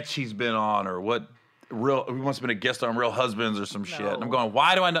sketch he's been on or what he must have been a guest on Real Husbands or some shit. And I'm going,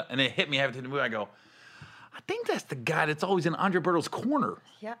 why do I know? And it hit me halfway through the movie. I go, I think that's the guy that's always in Andre Berto's corner.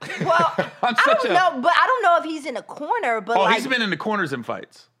 Yeah. Well, I'm I such don't a- know, but I don't know if he's in a corner. But Oh, like, he's been in the corners in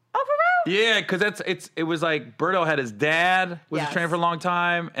fights. oh, for real? Yeah, because it was like Berto had his dad was Yes. a trainer for a long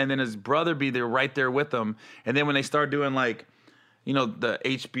time, and then his brother be there right there with him. And then when they start doing like, you know, the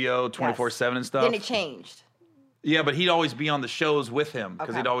HBO 24/7 and stuff. Then it changed. Yeah, but he'd always be on the shows with him because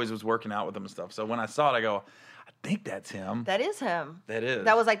Okay. he'd always was working out with him and stuff. So when I saw it, I go, I think that's him. That is him. That is.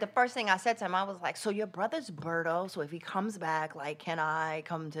 That was like the first thing I said to him. I was like, so your brother's Berto, so if he comes back, like, can I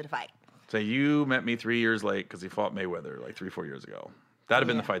come to the fight? So you met me 3 years late because he fought Mayweather like 3-4 years ago. That'd have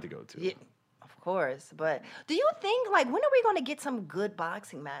been the Yeah. fight to go to. Yeah, of course. But do you think, like, when are we going to get some good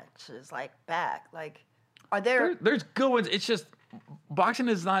boxing matches, like, back? Like, are There's good ones. It's just boxing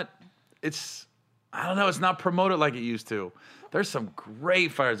is not. It's I don't know. It's not promoted like it used to. There's some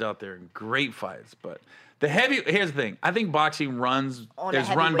great fighters out there and great fights, but here's the thing. I think boxing is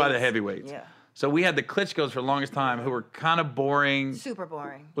run by the heavyweights. Yeah. So we had the Klitschko's for the longest time, who were kind of boring. Super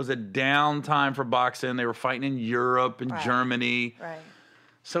boring. Was a down time for boxing. They were fighting in Europe and Right. Germany. Right.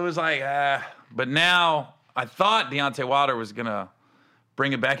 So it was like, but now I thought Deontay Wilder was gonna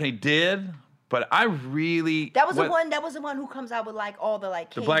bring it back, and he did. But I really That was the one. That was the one who comes out with like all the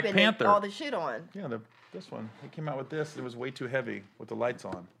like cape Black and Panther. all the shit on. Yeah, this one. He came out with this. It was way too heavy with the lights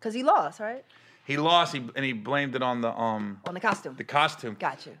on. Cause he lost, right? He lost, and he blamed it on the On the costume. costume.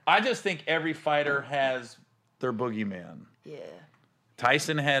 Gotcha. I just think every fighter has their boogeyman. Yeah.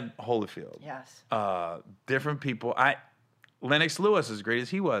 Tyson had Holyfield. Yes. Different people. Lennox Lewis, as great as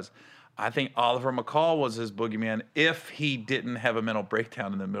he was, I think Oliver McCall was his boogeyman if he didn't have a mental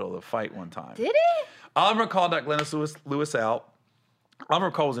breakdown in the middle of the fight one time. Did he? Oliver McCall knocked Lennox Lewis out.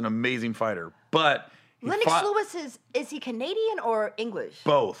 Oliver McCall was an amazing fighter, but he Lennox fought Lewis is he Canadian or English?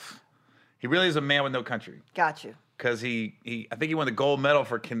 both. He really is a man with no country. Got you. Because I think he won the gold medal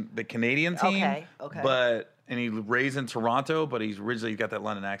for the Canadian team. Okay. And he raised in Toronto, but he's got that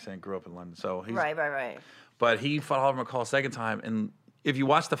London accent, grew up in London. So he's Right. But he fought Oliver McCall a second time, and if you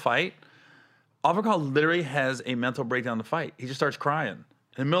watch the fight, Oliver McCall literally has a mental breakdown in the fight. He just starts crying.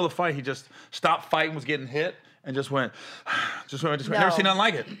 In the middle of the fight, he just stopped fighting, was getting hit, and just went. Never seen nothing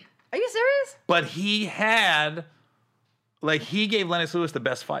like it. Are you serious? But he gave Lennox Lewis the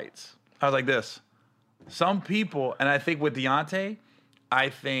best fights. I was like this. Some people, and I think with Deontay, I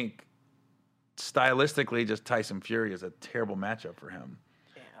think stylistically, just Tyson Fury is a terrible matchup for him.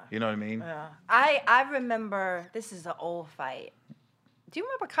 Yeah. You know what I mean? Yeah. I remember, this is an old fight. Do you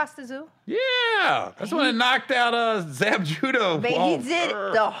remember Costa Zoo? Yeah. That's when it knocked out Zab Judo. Man, Oh, he did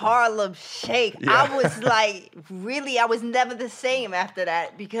the Harlem Shake. Yeah. I was like, really, I was never the same after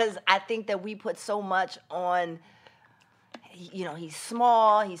that because I think that we put so much on, you know, he's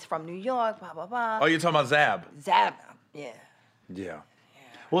small, he's from New York, blah, blah, blah. Oh, you're talking about Zab. Zab, yeah. Yeah.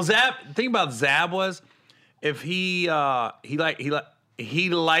 Well, Zab, the thing about Zab was if he liked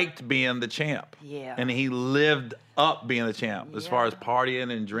being the champ. Yeah. And he lived up being the champ as far as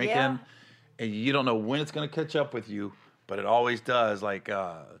partying and drinking. Yeah. And you don't know when it's going to catch up with you, but it always does. Like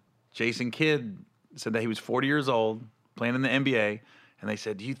Jason Kidd said that he was 40 years old playing in the NBA. And they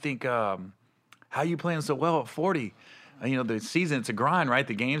said, do you think, how are you playing so well at 40? You know, the season, it's a grind, right?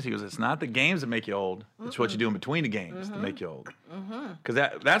 The games, he goes, it's not the games that make you old. It's what you do in between the games that make you old. Because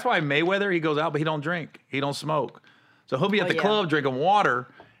that's why Mayweather, he goes out, but he don't drink. He don't smoke. So he'll be at the club drinking water,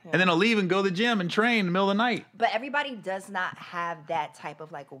 and then he'll leave and go to the gym and train in the middle of the night. But everybody does not have that type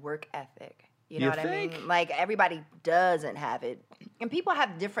of like work ethic. You know what I think? mean? Like everybody doesn't have it. And people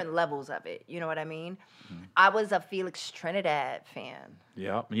have different levels of it. You know what I mean? Mm-hmm. I was a Felix Trinidad fan.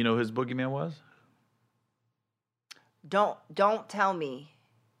 Yeah. You know who his boogeyman was? Don't tell me.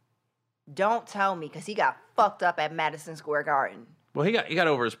 Don't tell me, because he got fucked up at Madison Square Garden. Well, he got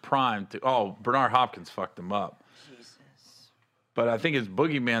over his prime too. Oh, Bernard Hopkins fucked him up. Jesus. But I think his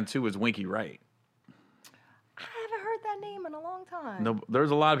boogeyman too was Winky Wright. I haven't heard that name in a long time. No,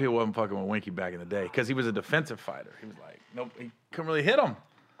 there's a lot of people who wasn't fucking with Winky back in the day because he was a defensive fighter. He was like, nope, he couldn't really hit him.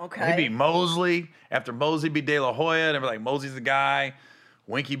 Okay. He beat Mosley. After Mosley beat De La Hoya, and they were like, Mosley's the guy.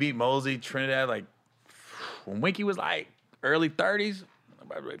 Winky beat Mosley. Trinidad, like, when Winky was like early 30s,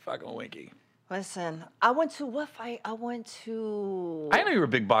 nobody really fucking with Winky. Listen, I went to what fight? I know you were a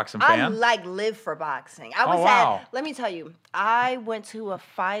big boxing fan. I like live for boxing. Let me tell you, I went to a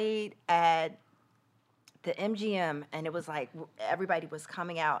fight at the MGM, and it was like everybody was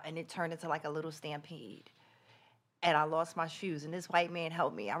coming out, and it turned into like a little stampede. And I lost my shoes, and this white man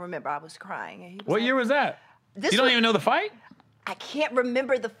helped me. I remember I was crying. And he was what year was that? You don't even know the fight? I can't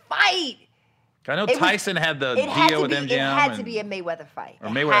remember the fight. I know Tyson had the deal with MGM. It had to be a Mayweather fight. Or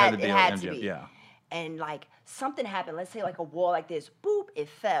Mayweather had the deal with MGM, yeah. And like something happened, let's say like a wall like this, boop, it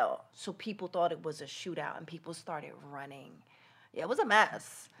fell. So people thought it was a shootout, and people started running. Yeah, it was a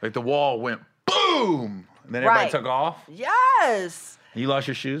mess. Like the wall went boom, and then everybody took off? Yes. You lost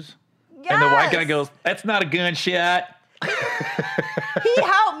your shoes? Yes. And the white guy goes, that's not a gunshot. He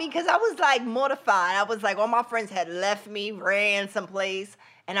helped me because I was like mortified. I was like, all my friends had left me, ran someplace,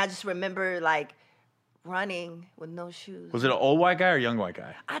 and I just remember like running with no shoes. Was it an old white guy or a young white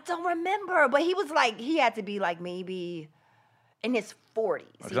guy? I don't remember, but he was like, he had to be like maybe in his 40s.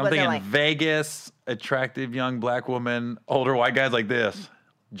 I'm thinking like, Vegas, attractive young black woman, older white guys like this.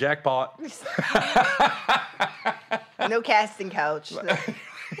 Jackpot. No casting couch.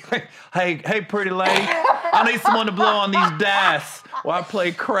 hey, pretty lady, I need someone to blow on these dice while I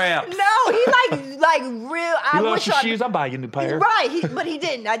play craps. No, he like real. You lost your shoes? I'll buy you a new pair. Right, but he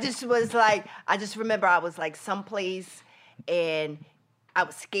didn't. I just remember I was like someplace and I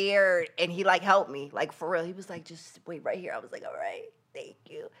was scared, and he like helped me, like for real. He was like, just wait right here. I was like, all right, thank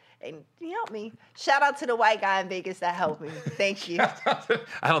you. And he helped me. Shout out to the white guy in Vegas that helped me. Thank you.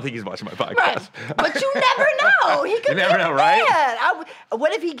 I don't think he's watching my podcast. Right. But you never know. He could never know, right?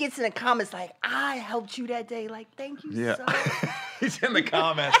 What if he gets in the comments like, I helped you that day? Like, thank you so much. He's in the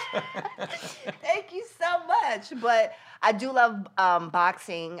comments. Thank you so much. But I do love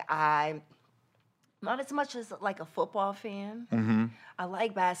boxing. I'm not as much as like a football fan. Mm-hmm. I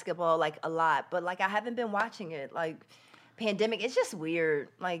like basketball like a lot, but like I haven't been watching it. Like pandemic, it's just weird.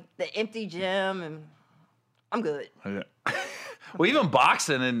 Like the empty gym, and I'm good. Yeah. Well, even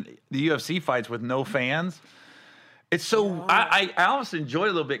boxing and the UFC fights with no fans, it's so. I almost enjoy it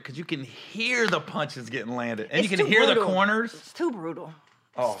a little bit because you can hear the punches getting landed, and you can hear the corners. It's too brutal.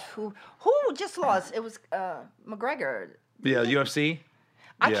 Oh, who just lost? It was McGregor. Yeah, UFC.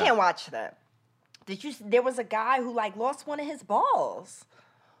 I can't watch that. There was a guy who like lost one of his balls.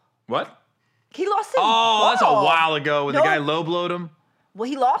 What? He lost his ball. That's a while ago when the guy low blowed him. Well,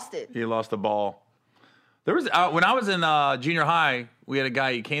 he lost it. He lost the ball. There was when I was in junior high, we had a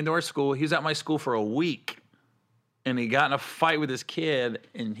guy. He came to our school. He was at my school for a week, and he got in a fight with this kid,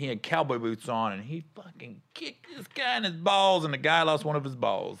 and he had cowboy boots on, and he fucking kicked this guy in his balls, and the guy lost one of his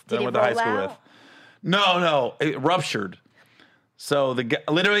balls. Did he went to high school with. No, it ruptured. So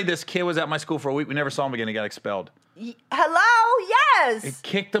literally, this kid was at my school for a week. We never saw him again. He got expelled. Hello, yes. It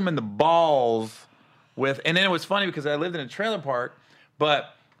kicked him in the balls and then it was funny because I lived in a trailer park,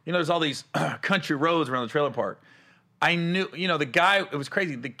 but there's all these country roads around the trailer park. I knew, the guy, it was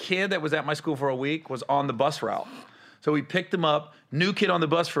crazy. The kid that was at my school for a week was on the bus route. So we picked him up, new kid on the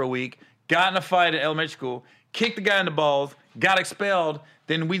bus for a week, got in a fight at elementary school, kicked the guy in the balls, got expelled.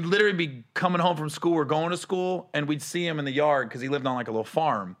 Then we'd literally be coming home from school or going to school, and we'd see him in the yard because he lived on like a little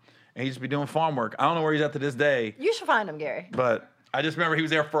farm. And he'd just be doing farm work. I don't know where he's at to this day. You should find him, Gary. But I just remember he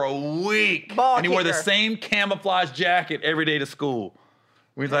was there for a week. And he wore the same camouflage jacket every day to school.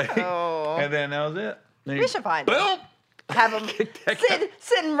 We was like, and then that was it. We should find him. Boom! Have him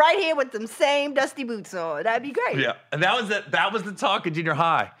sitting right here with them same dusty boots on. That'd be great. Yeah, and that was the talk in junior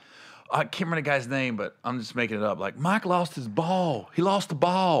high. I can't remember the guy's name, but I'm just making it up. Like, Mike lost his ball. He lost the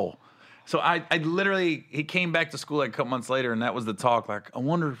ball. So I literally, he came back to school like a couple months later, and that was the talk. Like, I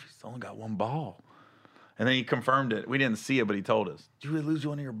wonder if he's only got one ball. And then he confirmed it. We didn't see it, but he told us. Did you really lose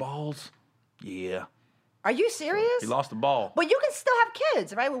one of your balls? Yeah. Are you serious? He lost the ball. But you can still have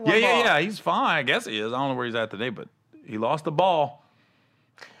kids, right? With one ball. Yeah. He's fine. I guess he is. I don't know where he's at today, but He lost the ball.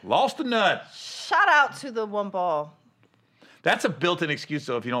 Lost the nut. Shout out to the one ball. That's a built-in excuse,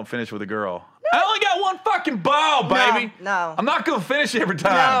 though, if you don't finish with a girl. I only got one fucking ball, baby. No. I'm not going to finish every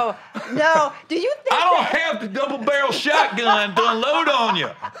time. No. Do you think I don't have the double-barrel shotgun to unload on you.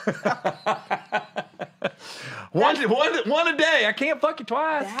 one a day. I can't fuck you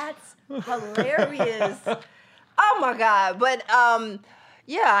twice. That's hilarious. Oh, my God. But,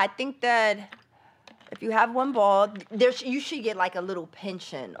 yeah, I think that if you have one ball, you should get, like, a little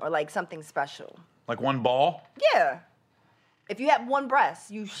pension or, like, something special. Like one ball? Yeah. If you have one breast,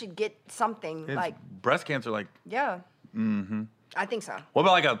 you should get something like breast cancer. Like yeah. Mm-hmm. I think so. What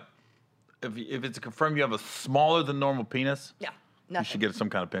about if it's confirmed you have a smaller than normal penis? Yeah, nothing. You should get some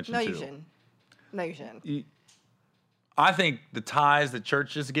kind of pension too. No, you shouldn't. I think the ties that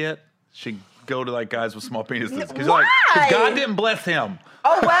churches get should go to like guys with small penises because God didn't bless him.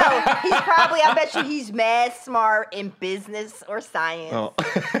 Oh well, he's probably. I bet you he's mad smart in business or science. Oh.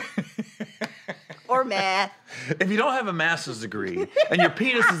 Or math. If you don't have a master's degree and your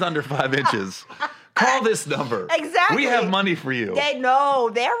penis is under 5 inches, call this number. Exactly. We have money for you.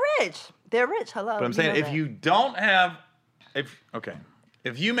 They're rich. They're rich. Hello. But I'm saying if you don't have,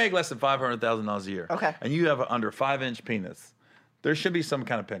 if you make less than $500,000 a year, and you have an under 5-inch penis, there should be some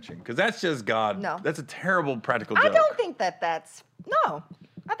kind of pension because that's just God. No, that's a terrible practical joke. I don't think that's no.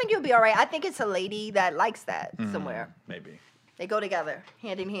 I think you'll be all right. I think it's a lady that likes that somewhere. Maybe. They go together,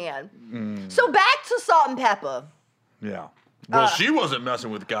 hand in hand. So back to Salt and Pepper. Yeah. Well, she wasn't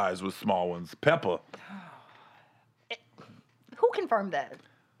messing with guys with small ones. Pepper. Who confirmed that?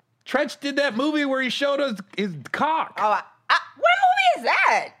 Tretch did that movie where he showed us his cock. Oh, what movie is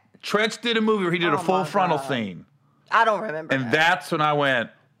that? Tretch did a movie where he did a full frontal scene. I don't remember. And that's when I went,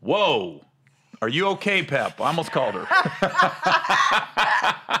 whoa, are you okay, Pep? I almost called her.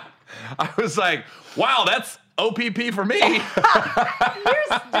 I was like, wow, that's OPP for me. You're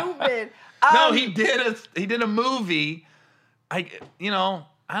stupid. No, he did a movie. I don't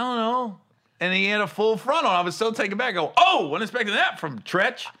know. And he had a full frontal. I was so taken back. I go, oh, wasn't expecting that from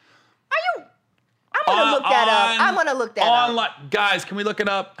Tretch. I'm gonna look that up. I'm gonna look that up. Guys, can we look it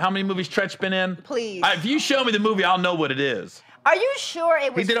up? How many movies Tretch been in? Please. If you show me the movie, I'll know what it is. Are you sure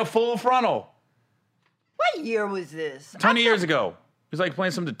it was? He did a full frontal. What year was this? 20 years ago. He was like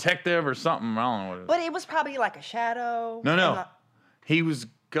playing some detective or something. I don't know what it is. But it was probably like a shadow. No. He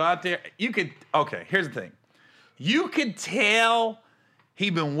got there. Here's the thing. You could tell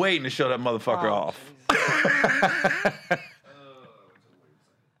he'd been waiting to show that motherfucker off.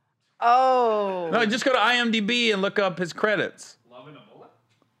 Oh. No, just go to IMDb and look up his credits. Love in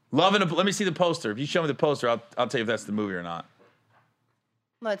a Bullet? Let me see the poster. If you show me the poster, I'll tell you if that's the movie or not.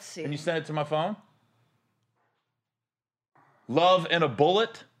 Let's see. Can you send it to my phone? Love in a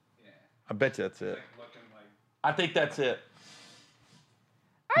Bullet? Yeah. I bet you that's it. I think that's it.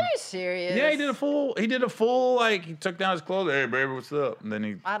 Are you serious? Yeah, he did a full, he took down his clothes. Hey, baby, what's up? And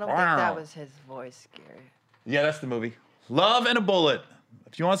then I don't think that was his voice, Gary. Yeah, that's the movie. Love and a Bullet.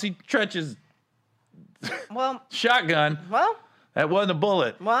 If you want to see Tretch's shotgun, that wasn't a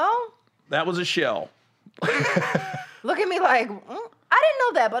bullet. That was a shell. Look at me like, I didn't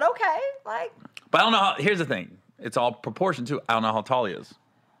know that, but okay. But I don't know here's the thing. It's all proportion too. I don't know how tall he is.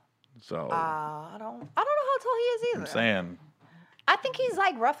 So I don't know how tall he is either. I'm saying. I think he's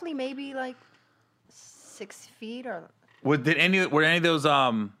roughly maybe 6 feet or. Were any of those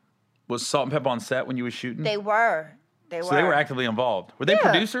was Salt and Pepper on set when you were shooting? They were. So they were actively involved. Were they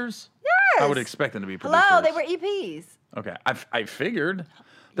producers? Yes. I would expect them to be producers. Hello, they were EPs. Okay, I figured.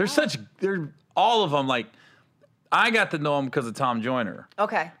 They're all of them I got to know him because of Tom Joyner.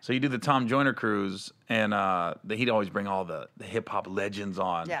 Okay. So you do the Tom Joyner cruise, and he'd always bring all the hip hop legends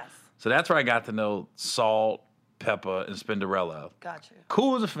on. Yes. So that's where I got to know Salt, Peppa, and Spinderella. Gotcha.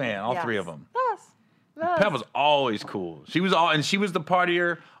 Cool as a fan, all three of them. Yes. Peppa was always cool. She was the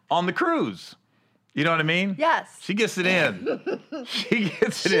partier on the cruise. You know what I mean? Yes. She gets it in. She's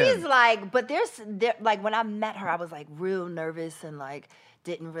but when I met her, I was real nervous and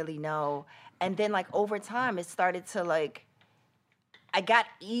didn't really know. And then over time, it started to I got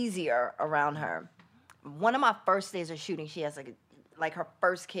easier around her. One of my first days of shooting, she has her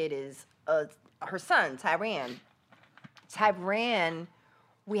first kid is her son, Tyran. Tyran,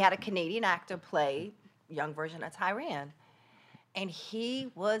 we had a Canadian actor play young version of Tyran. And he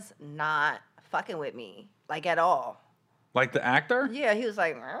was not fucking with me, at all. Like the actor? Yeah, he was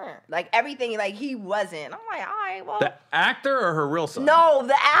everything, he wasn't. I'm all right, well. The actor or her real son? No,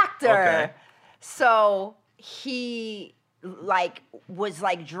 the actor. Okay. So he, was,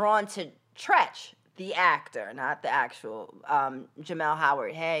 drawn to Tretch, the actor, not the actual Jamel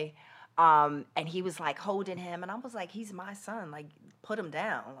Howard. Hey. And he was like holding him, and I was like, he's my son. Like, put him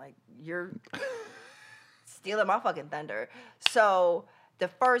down. Like, you're stealing my fucking thunder. So the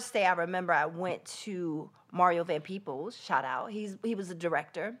first day I remember I went to Mario Van Peebles, shout out. He was a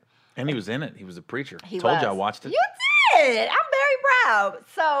director. And he was in it. He was a preacher. He Told was. you I watched it. You did. I'm very proud.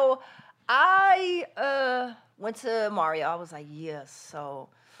 So I went to Mario. I was like, yes. So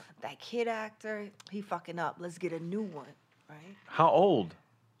that kid actor, he fucking up. Let's get a new one, right? How old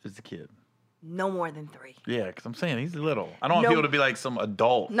is the kid? No more than 3. Yeah, because I'm saying he's little. I don't want people to be like some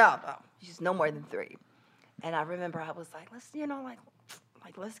adult. No, he's no more than 3. And I remember I was like, let's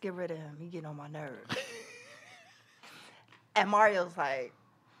get rid of him. He getting on my nerves. And Mario's like,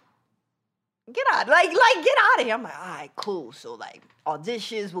 get out, get out of here. I'm like, all right, cool. So like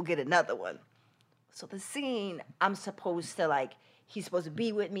auditions, we'll get another one. So the scene, I'm supposed to he's supposed to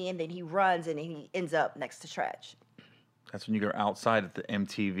be with me, and then he runs, and then he ends up next to Tretch. That's when you go outside at the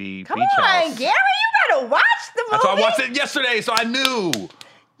MTV Come Beach on, House. Gary, you better watch the movie. That's why I watched it yesterday, so I knew.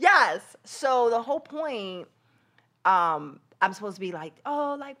 Yes. So the whole point, I'm supposed to be like,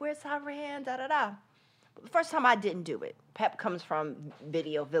 oh, like, where's Tyran, da-da-da. The first time I didn't do it. Pep comes from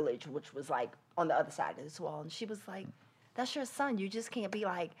Video Village, which was like on the other side of this wall. And she was like, that's your son. You just can't be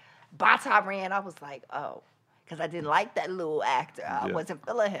like, bye, Tyran. I was like, oh, because I didn't like that little actor. I wasn't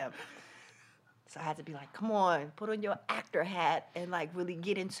feeling him. So I had to be like, come on, put on your actor hat and like really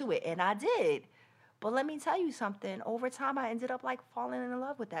get into it. And I did. But let me tell you something. Over time, I ended up like falling in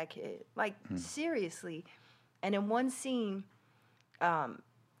love with that kid. Like, seriously. And in one scene,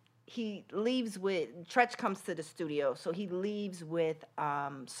 he leaves with, Tretch comes to the studio, so he leaves with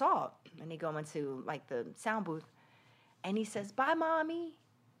Salt, and they go into like the sound booth, and he says, bye, mommy.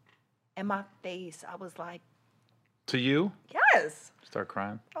 And my face, I was like, To you? yes. Start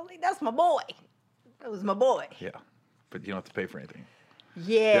crying? I was like, that's my boy. That was my boy. Yeah. But you don't have to pay for anything.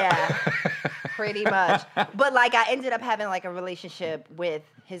 Yeah, pretty much. But like, I ended up having like a relationship with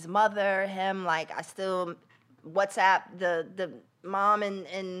his mother, him. Like, I still WhatsApp the mom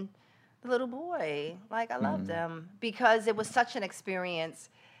and the little boy. Like, I loved them because it was such an experience,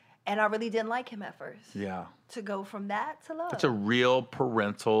 and I really didn't like him at first. Yeah. To go from that to love. It's a real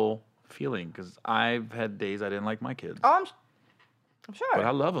parental feeling because I've had days I didn't like my kids. Oh, I'm sure. But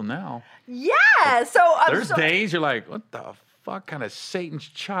I love them now. Yeah. So There's days you're like, what the fuck kind of Satan's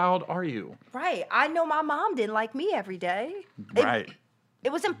child are you? Right. I know my mom didn't like me every day. Right.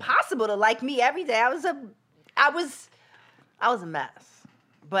 It was impossible to like me every day. I was a mess.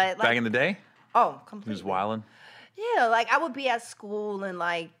 But like, Back in the day? oh, He completely. was wilding. Yeah, like I would be at school and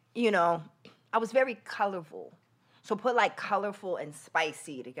like, I was very colorful. So put like colorful and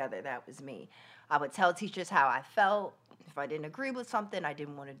spicy together, that was me. I would tell teachers how I felt. If I didn't agree with something, I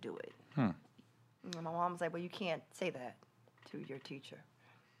didn't want to do it. And my mom was like, well, you can't say that to your teacher.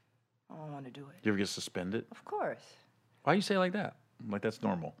 I don't want to do it. You ever get suspended? Of course. Why you say it like that? Like that's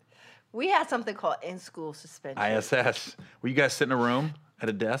normal. We had something called in-school suspension. ISS. Were you guys sitting in a room at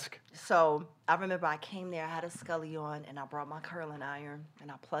a desk? So I remember I came there, I had a Scully on, and I brought my curling iron,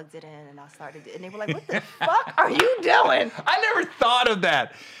 and I plugged it in, and I started, and they were like, what the fuck are you doing? I never thought of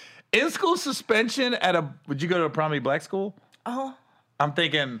that. In-school suspension would you go to a predominantly black school? Uh-huh. I'm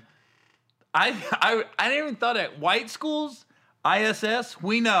thinking, I didn't even thought at white schools, ISS,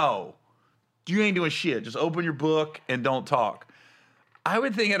 we know. You ain't doing shit. Just open your book and don't talk. I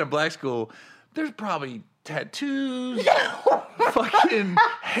would think at a black school, there's probably tattoos, fucking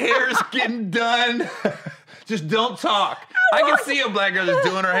hair's getting done. Just don't talk. I can see a black girl just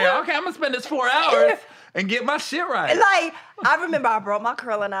doing her hair. Okay, I'm gonna spend this 4 hours and get my shit right. Like, I remember I brought my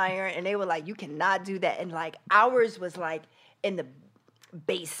curling iron, and they were like, you cannot do that. And like, ours was like in the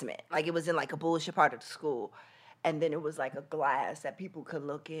basement. Like, it was in like a bullshit part of the school. And then it was like a glass that people could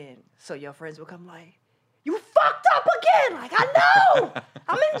look in. So your friends would come like, you fucked up again. Like, I know.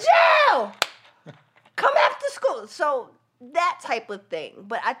 I'm in jail. Come after school. So that type of thing.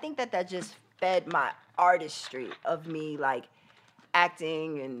 But I think that just fed my artistry of me, like,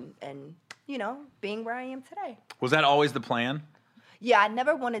 acting and being where I am today. Was that always the plan? Yeah, I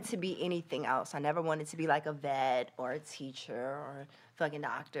never wanted to be anything else. I never wanted to be like a vet or a teacher or a fucking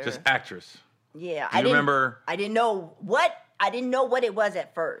doctor. Just actress. Yeah, Do you remember? I didn't know what it was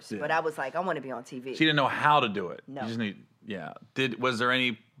at first, but I was like, I want to be on TV. She didn't know how to do it. No. You just need, yeah. Was there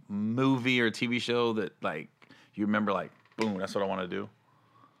any movie or TV show that like you remember like, boom, that's what I want to do?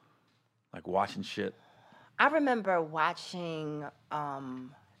 Like watching shit. I remember watching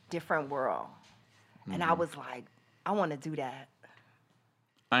Different World, and I was like, I want to do that.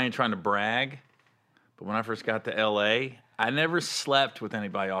 I ain't trying to brag, but when I first got to LA, I never slept with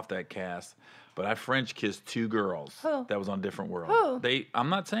anybody off that cast. But I French kissed 2 girls Who? that was on Different World. Who? I'm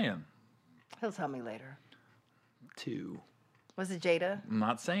not saying. He'll tell me later. 2. Was it Jada? I'm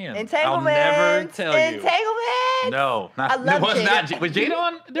not saying. Entanglement. I'll never tell you. Entanglement. No, not, I love it was Jada. not. Was Jada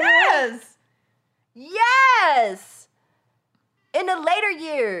on? a different one? Yes. In the later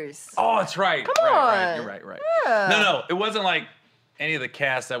years. Oh, that's right. Come Right. on. You're right. Yeah. No. It wasn't like any of the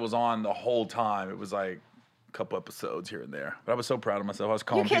cast that was on the whole time. It was like a couple episodes here and there. But I was so proud of myself. I was You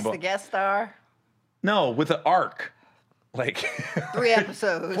calling kissed people. the guest star. No, with an arc. Like 3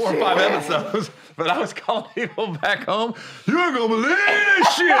 episodes. 4 or 5 episodes. But I was calling people back home. You ain't gonna believe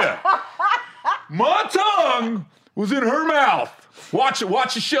this shit. My tongue was in her mouth. Watch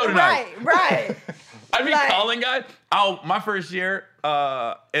the show tonight. Right. I'd be Like- calling guys. My first year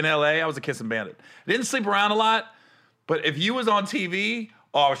in LA, I was a kissing bandit. Didn't sleep around a lot, but if you was on TV,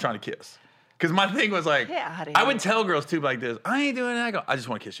 I was trying to kiss. Because my thing was like, Get outta I here. would tell girls too like this, I ain't doing that. I go, I just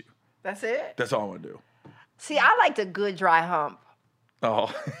want to kiss you. That's it. That's all I want to do. See, I liked a good dry hump.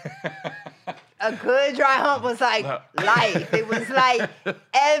 Oh. A good dry hump was like life. It was like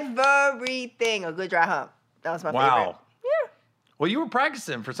everything. A good dry hump. That was my favorite. Wow. Yeah. Well, you were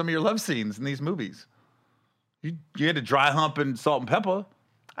practicing for some of your love scenes in these movies. You had to dry hump in Salt and Pepper,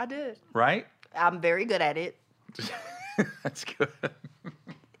 I did. right? I'm very good at it. That's good.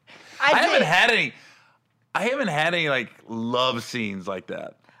 I haven't did. had any like love scenes like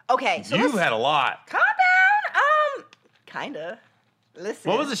that. Okay, so You've let's had a lot. calm down. Kinda. Listen.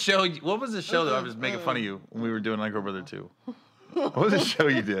 What was the show? What was the show that I was making fun of you when we were doing Like Her Brother 2? What was the show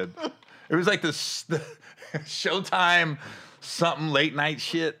you did? It was like the Showtime something late night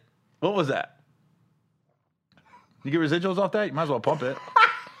shit. What was that? You get residuals off that? You might as well pump it.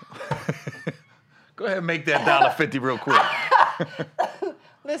 Go ahead and make that $1.50 real quick.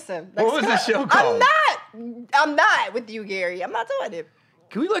 Listen. What was the show called? I'm not with you, Gary. I'm not doing it.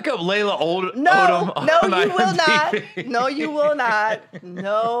 Can we look up Layla Odom? No, on you will not. IMDb? No, you will not.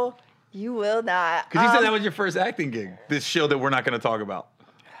 No, you will not. Because you said that was your first acting gig. This show that we're not going to talk about.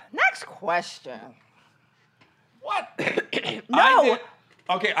 Next question. What? No.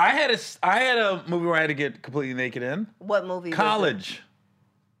 Okay, I had a movie where I had to get completely naked in. What movie? was College.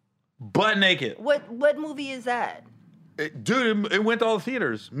 Butt naked. it? What movie is that? Dude, it went to all the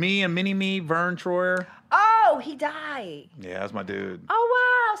theaters. Me and Mini-Me, Vern Troyer. Oh, he died. Yeah, that's my dude.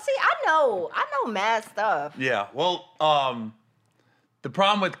 Oh wow. See, I know mad stuff. Yeah, well, the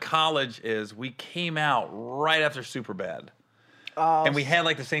problem with college is we came out right after Superbad. Oh, And we had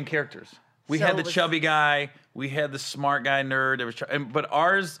like the same characters. We So had the it was- chubby guy. We had the smart guy nerd. There was, but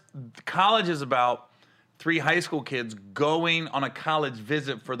ours, college is about 3 high school kids going on a college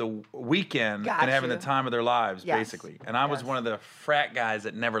visit for the weekend Got and having you. the time of their lives, Yes. basically. And I was Yes. one of the frat guys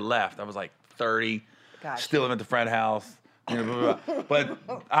that never left. I was like 30, Got still you. living at the frat house. You know, blah, blah, blah.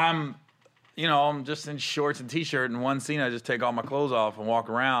 But I'm just in shorts and t-shirt. And one scene, I just take all my clothes off and walk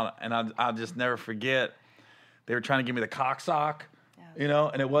around, and I'll just never forget. They were trying to give me the cock sock,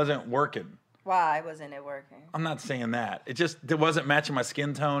 and it wasn't working. Why wasn't it working? I'm not saying that. It wasn't matching my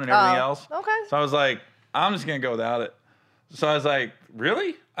skin tone and everything Oh, else. okay. So I was like, I'm just gonna go without it. So I was like,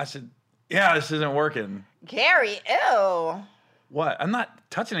 really? I said, yeah, this isn't working. Gary, ew. What? I'm not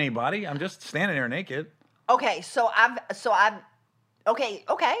touching anybody. I'm just standing there naked. Okay, so okay.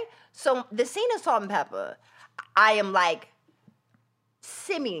 So the scene of Salt and Pepper, I am like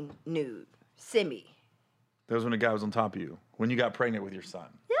semi-nude. Semi. That was when the guy was on top of you. When you got pregnant with your son.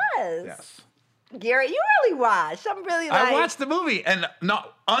 Yes. Yes. Gary, you really watched. I'm really like. I watched the movie and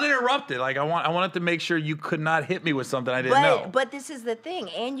not uninterrupted. Like I wanted to make sure you could not hit me with something I didn't know. But this is the thing,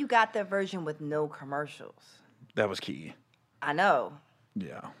 and you got the version with no commercials. That was key. I know.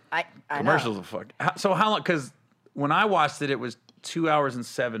 Yeah. I Commercials know. are fuck. So how long? Because when I watched it was 2 hours and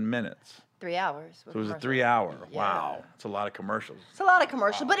 7 minutes. 3 hours. So it was a 3 hour. Yeah. Wow. It's a lot of commercials. It's a lot of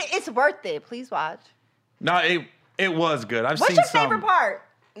commercials, but it's worth it. Please watch. No, it was good. I've What's seen your some. favorite part?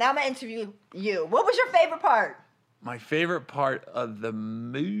 Now I'm gonna interview you. What was your favorite part? My favorite part of the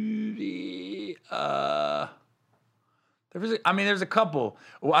movie. There's a couple.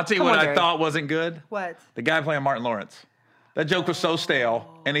 Well, I'll tell you Come what on, I Gary. thought wasn't good. What? The guy playing Martin Lawrence. That joke was so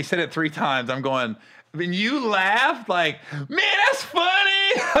stale, and they said it 3 times. I'm going. When you laughed, like, man, that's funny.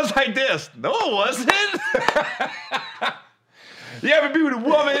 I was like this. No, it wasn't. You ever be with a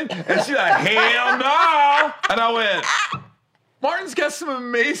woman and she's like, hell no. And I went, Martin's got some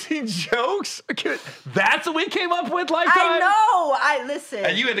amazing jokes. That's what we came up with, Lifetime? I know. I listen.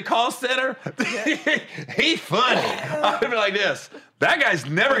 And you at the call center? He's funny. I'd be like this. That guy's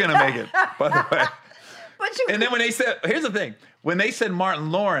never going to make it, by the way. But you. And then when they said, here's the thing. When they said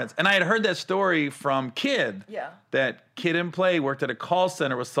Martin Lawrence, and I had heard that story from Kid. Yeah. That Kid and Play worked at a call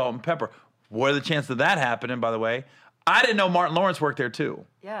center with Salt and Pepper. What are the chances of that happening, by the way? I didn't know Martin Lawrence worked there too.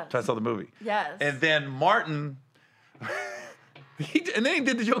 Yes. So I saw the movie. Yes. And then Martin, and then he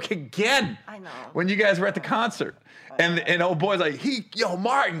did the joke again. I know. When you guys were at the concert. And old boy's like,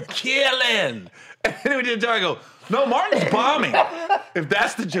 Martin killing. And then we did the joke, I go, no, Martin's bombing. If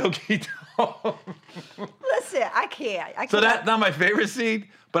that's the joke he told. Listen, I can't. So that's not my favorite scene,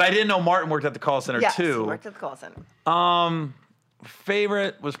 but I didn't know Martin worked at the call center yes, too. He worked at the call center.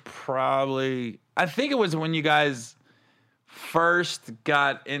 Favorite was probably, I think it was when you guys first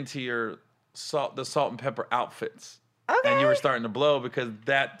got into the salt and pepper outfits. Okay. And you were starting to blow, because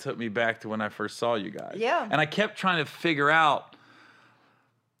that took me back to when I first saw you guys. Yeah. And I kept trying to figure out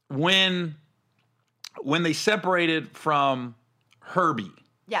when they separated from Herbie.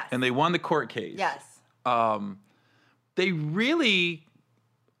 Yes. And they won the court case. Yes. They really,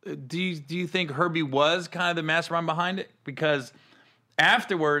 do you think Herbie was kind of the mastermind behind it? Because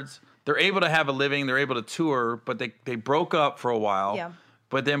afterwards, they're able to have a living, they're able to tour, but they broke up for a while. Yeah.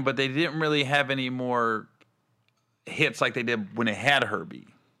 But they didn't really have any more hits like they did when they had Herbie.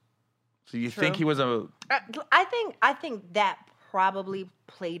 So you think he was I think that probably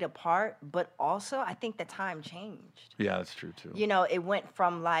played a part, but also I think the time changed. Yeah, that's true too. You know, it went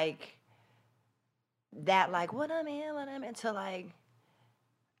from like that, like what I'm in, to like.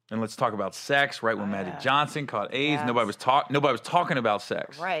 And let's talk about sex. Right when Magic Johnson caught AIDS, Yes. nobody was talking about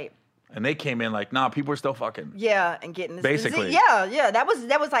sex. Right. And they came in like, nah, people are still fucking. Yeah, and getting this Basically. disease. Yeah, that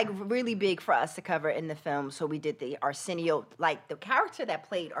was like really big for us to cover in the film. So we did the Arsenio, like the character that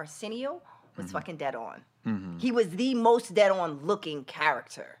played Arsenio was fucking dead on. Mm-hmm. He was the most dead on looking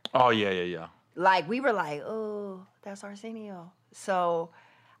character. Oh yeah. Like we were like, oh, that's Arsenio. So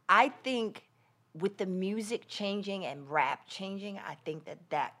I think with the music changing and rap changing, I think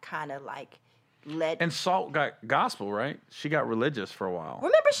that kind of like led. And Salt got gospel, right? She got religious for a while.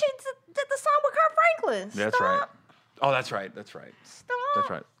 Remember, she did the song with Kurt Franklin. That's Stop. right. Oh, that's right. Stop. That's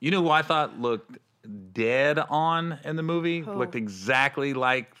right. You know who I thought looked dead on in the movie? Who? Looked exactly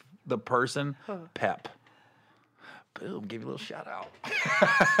like the person? Pep. Boom, give you a little shout out.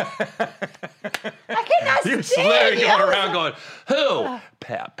 I cannot You stand literally you. going around going, who?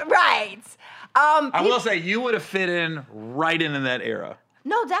 Pep. Right. I will say, you would have fit in right in that era.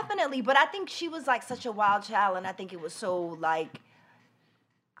 No, definitely. But I think she was like such a wild child, and I think it was so like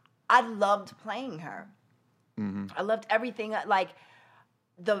I loved playing her. Mm-hmm. I loved everything. Like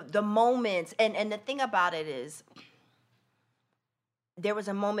the moments, and the thing about it is, there was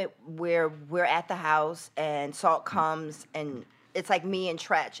a moment where we're at the house and Salt comes, and it's like me and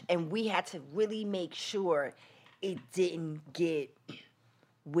Tretch, and we had to really make sure it didn't get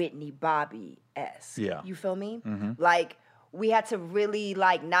Whitney Bobby-esque. Yeah. You feel me? Mm-hmm. Like, we had to really,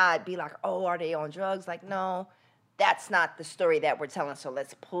 like, not be like, oh, are they on drugs? Like, no, that's not the story that we're telling, so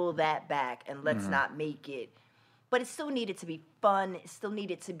let's pull that back and let's not make it. But it still needed to be fun. It still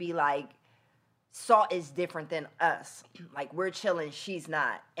needed to be, like, Salt is different than us. Like, we're chilling, she's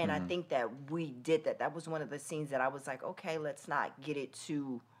not. And I think that we did that. That was one of the scenes that I was like, okay, let's not get it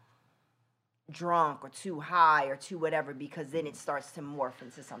too drunk or too high or too whatever, because then it starts to morph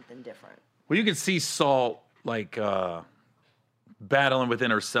into something different. Well, you could see Salt, like, battling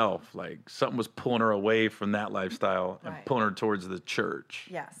within herself. Like, something was pulling her away from that lifestyle and Right. pulling her towards the church.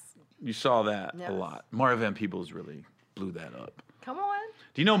 Yes. You saw that Yes. a lot. Mario Van Peebles really blew that up. Come on.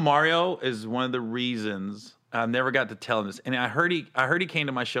 Do you know Mario is one of the reasons I never got to tell him this, and I heard he came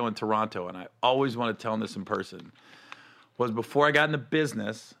to my show in Toronto, and I always wanted to tell him this in person. Was before I got into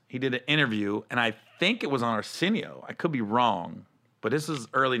business, he did an interview, and I think it was on Arsenio. I could be wrong, but this is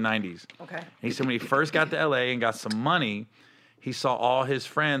early '90s. Okay. And he said when he first got to LA and got some money, he saw all his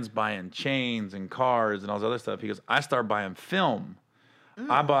friends buying chains and cars and all this other stuff. He goes, I started buying film.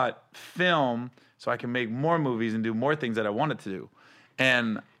 I bought film so I can make more movies and do more things that I wanted to do.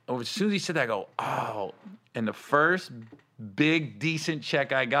 And as soon as he said that, I go, oh. And the first big, decent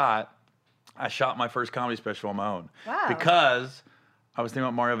check I got, I shot my first comedy special on my own. Wow. Because I was thinking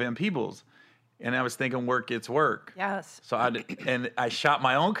about Mario Van Peebles. And I was thinking work gets work. Yes. So I shot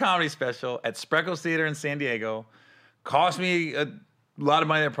my own comedy special at Spreckles Theater in San Diego. Cost me a lot of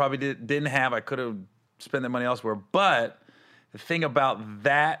money I probably didn't have. I could have spent that money elsewhere. But the thing about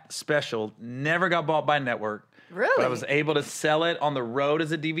that special, never got bought by network. Really? But I was able to sell it on the road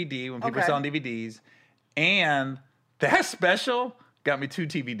as a DVD when people were Okay. selling DVDs. And that special got me 2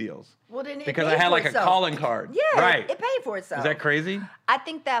 TV deals. Well, then it Because paid I had for like itself. a calling card. Yeah, Right. it paid for itself. Is that crazy? I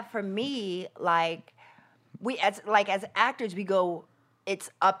think that for me, like, we as actors, we go, it's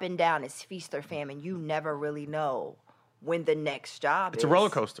up and down, it's feast or famine. You never really know when the next job It's is. a roller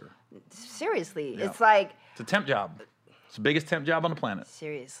coaster. Seriously. Yeah. It's like, It's a temp job. It's the biggest temp job on the planet.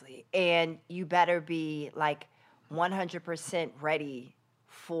 seriously. And you better be like 100% ready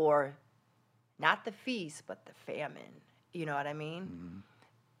for not the feast, but the famine. You know what I mean?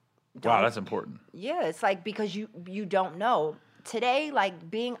 Wow, that's important. Yeah, it's like because you don't know. Today, like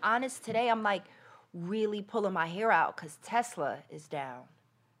being honest, today I'm like really pulling my hair out because Tesla is down.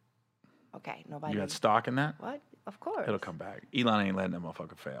 Okay, nobody. You got stock in that? What? Of course. It'll come back. Elon ain't letting that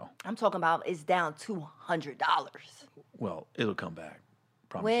motherfucker fail. I'm talking about it's down $200. Well, it'll come back.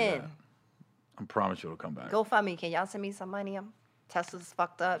 Promise When? you that. I promise you it'll come back. GoFundMe, can y'all send me some money? Tesla's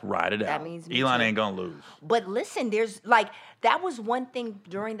fucked up. Ride it That out. means me Elon too. ain't gonna lose. But listen, there's like that was one thing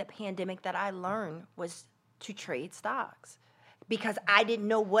during the pandemic that I learned was to trade stocks. Because I didn't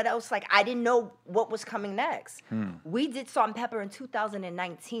know what else, like I didn't know what was coming next. We did Salt and Pepper in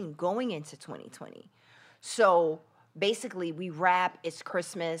 2019 going into 2020. So basically we wrap, it's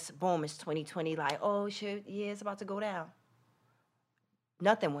Christmas, boom, it's 2020, like, oh shit, yeah, it's about to go down.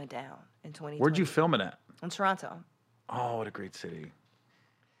 Nothing went down in 2020. Where'd you film it at? In Toronto. Oh, what a great city.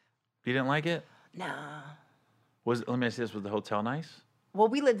 You didn't like it? Nah. Let me ask you this, was the hotel nice? Well,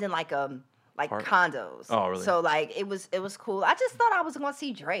 we lived in like Park? condos. Oh, really? So like it was cool. I just thought I was gonna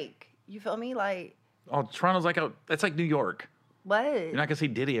see Drake. You feel me? Like Oh, Toronto's like that's like New York. what? You're not gonna see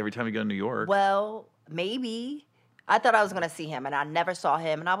Diddy every time you go to New York. Well, maybe. I thought I was gonna see him, and I never saw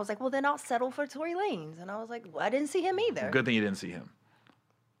him. And I was like, well, then I'll settle for Tory Lanez. And I was like, well, I didn't see him either. Good thing you didn't see him.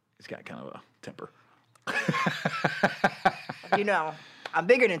 He's got kind of a temper. You know, I'm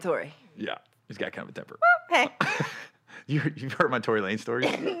bigger than Tory. Yeah, he's got kind of a temper. Hey, You've heard my Tory Lane stories?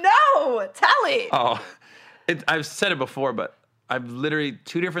 no, tell it. Oh, I've said it before, but I've literally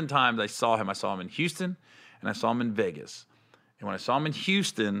 2 different times I saw him. I saw him in Houston, and I saw him in Vegas. And when I saw him in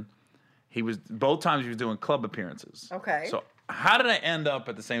Houston, both times he was doing club appearances. Okay. So how did I end up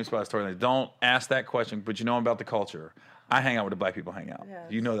at the same spot as Tory Lanez? Don't ask that question, but you know about the culture. I hang out where the black people hang out.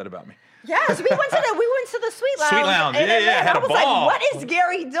 Yes. You know that about me. Yes, we went to the Sweet Lounge. Sweet Lounge, and yeah, had I a was ball. like, what is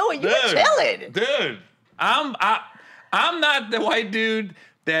Gary doing? You were chilling. Dude, I'm not the white dude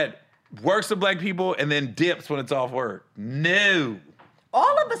that works with black people and then dips when it's off work. No.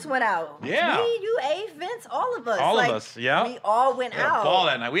 All of us went out. Yeah. Me, you, A, Vince, all of us. All of us, yeah. We all went out. Ball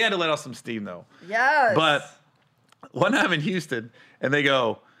that night. We had to let off some steam though. Yes. But one time in Houston, and they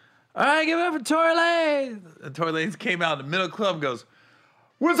go, all right, give it up for Tory Lanez. And Tory Lanez came out in the middle of the club and goes,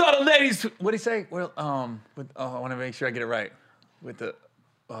 where's all the ladies? What'd he say? Well, I want to make sure I get it right. With the,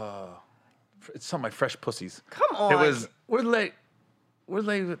 it's something like fresh pussies. Come on. It was, where's the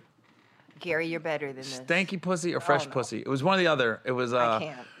lady with Gary, you're better than this. stanky pussy or fresh no. pussy? It was one or the other. It was, I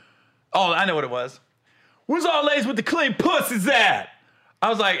can't. oh, I know what it was. Where's all the ladies with the clean pussies at? I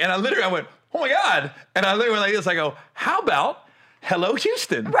was like, and I went, oh my God. And I literally went like this. I go, how about hello,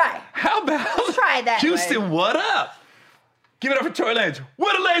 Houston? Right. How about Let's try it that Houston, way. what up? Give it up for Tory Lanez.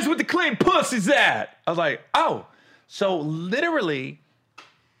 Where the ladies with the clean pussies at? I was like, oh. So literally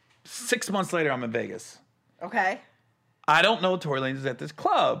 6 months later, I'm in Vegas. Okay. I don't know Tory Lanez is at this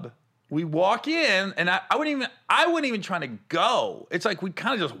club. We walk in, and I wasn't even trying to go. It's like we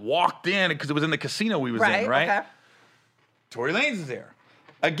kind of just walked in because it was in the casino we was in, right? Okay. Tory Lanez is there.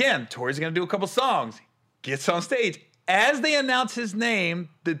 Again, Tory's gonna do a couple songs. Gets on stage. As they announce his name,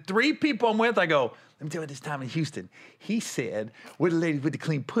 the 3 people I'm with, I go, let me tell you this time in Houston. He said, where the ladies with the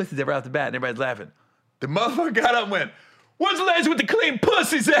clean pussies that were out the bat? And everybody's laughing. The motherfucker got up and went, where's the ladies with the clean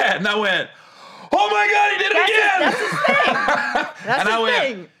pussies at? And I went, oh my God, he did it again. That's his thing. That's And I his went,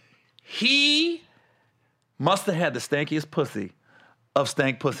 thing. he must have had the stankiest pussy of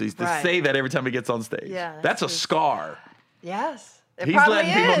stank pussies to Right. say that every time he gets on stage. Yeah, that's a true. scar. Yes. It He's probably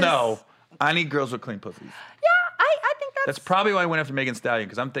letting people is. know, I need girls with clean pussies. Yeah, I think That's probably why I went after Megan Stallion,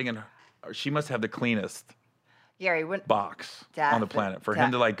 because I'm thinking she must have the cleanest Gary, when box on the planet for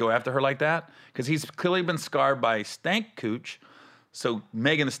him to like go after her like that, because he's clearly been scarred by stank cooch. So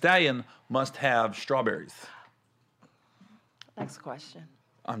Megan Thee Stallion must have strawberries. next question.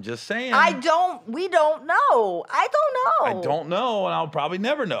 I'm just saying. We don't know. I don't know. I don't know, and I'll probably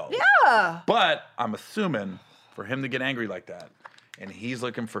never know. Yeah. But I'm assuming for him to get angry like that, and he's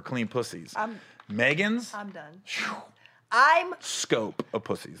looking for clean pussies. Megan's I'm done. I'm scope of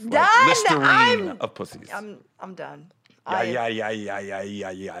pussies. done. Like Listerine of pussies. I'm done.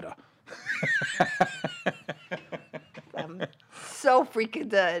 Yada. I'm so freaking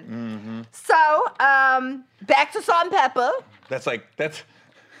done. Mm-hmm. So, back to Salt and Pepper. That's like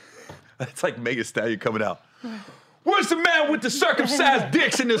Megan Thee Stallion coming out. Where's the man with the circumcised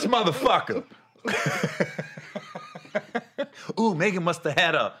dicks in this motherfucker? Ooh, Megan must have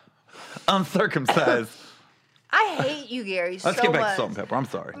had a uncircumcised. I hate you, Gary, Let's so get back much. to Salt and Pepper. I'm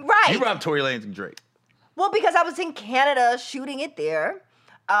sorry. Right. You robbed Tory Lanez and Drake. Well, because I was in Canada shooting it there.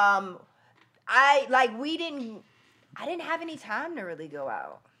 We didn't I didn't have any time to really go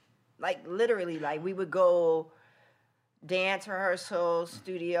out. Like literally, like we would go dance rehearsal,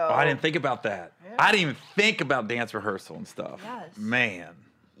 studio. Oh, I didn't think about that. Yeah. I didn't even think about dance rehearsal and stuff. Yes. Man.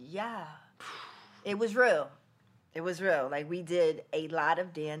 Yeah. It was real. It was real. Like we did a lot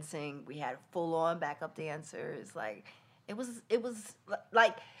of dancing. We had full on backup dancers. Like it was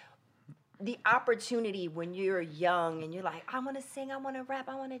like the opportunity when you're young and you're like, I want to sing, I want to rap,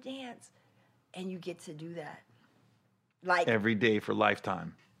 I want to dance. And you get to do that. Like Every day for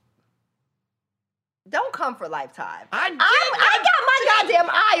Lifetime. don't come for Lifetime. I got my goddamn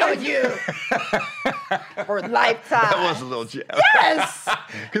eye on you for Lifetime. That was a little jab. Yes.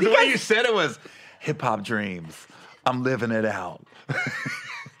 Because the way you said it was hip hop dreams. I'm living it out.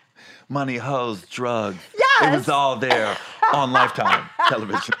 Money, hoes, drugs. Yes. It was all there on Lifetime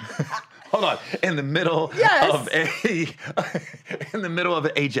television. Hold on. In the middle Yes. of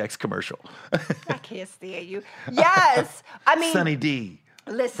an Ajax commercial. I can't stand you. Yes. I mean, Sunny D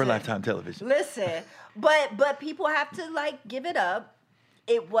listen. for Lifetime television. Listen, but people have to like give it up.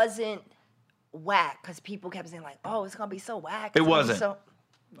 It wasn't whack because people kept saying like, "Oh, it's gonna be so whack." It It's gonna be wasn't. So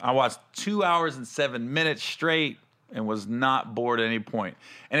I watched 2 hours and 7 minutes straight and was not bored at any point.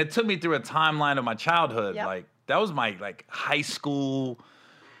 And it took me through a timeline of my childhood. Yep. Like that was my like high school,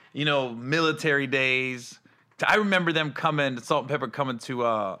 military days. I remember them coming, Salt and Pepper coming to,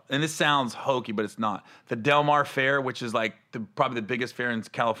 and this sounds hokey, but it's not. The Del Mar Fair, which is like probably the biggest fair in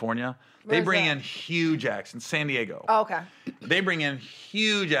California. They Where's bring that? in huge acts in San Diego. oh, okay. They bring in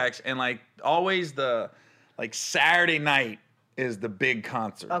huge acts, and like always like Saturday night is the big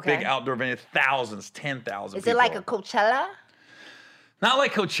concert, Okay. big outdoor venue, thousands, 10,000. Is it like a Coachella? Not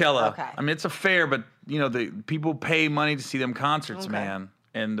like Coachella. Okay. I mean, it's a fair, but the people pay money to see them concerts, Okay. man.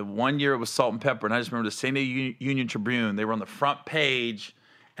 And the one year it was Salt and Pepper, and I just remember the San Diego Union Tribune. They were on the front page,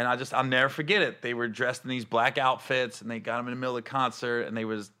 and I'll never forget it. They were dressed in these black outfits, and they got them in the middle of the concert, and they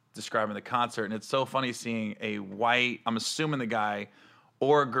was describing the concert. And it's so funny seeing a white, I'm assuming the guy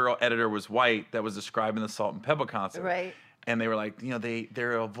or girl editor was white that was describing the Salt and Pepper concert. Right. And they were like,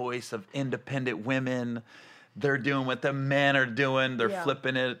 they're a voice of independent women. They're doing what the men are doing. They're Yeah.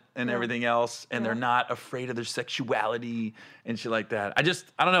 flipping it and Yeah. everything else. And they're not afraid of their sexuality and shit like that. I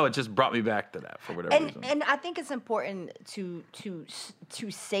don't know. It just brought me back to that for whatever reason. And I think it's important to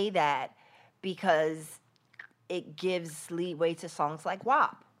say that because it gives leeway to songs like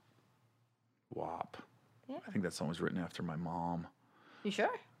WAP. WAP. Yeah. I think that song was written after my mom. You sure?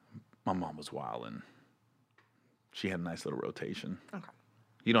 My mom was wildin'. She had a nice little rotation. Okay.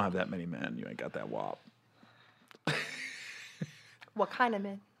 You don't have that many men. You ain't got that WAP. What kind of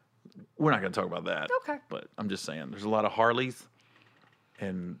men? We're not going to talk about that. Okay. But I'm just saying, there's a lot of Harleys,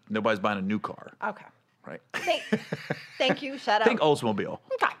 and nobody's buying a new car, Okay. right? Thank you. Shout out. Think Oldsmobile.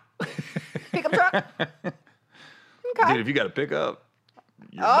 Okay. Pickup truck. Okay. Dude, if you got a pickup,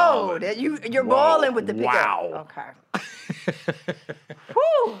 you're Oh, balling. that you're Whoa. balling with the pickup. Wow. Okay.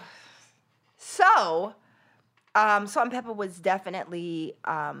 Whew. So, Salt and Pepper was definitely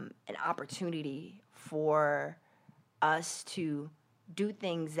an opportunity for us to do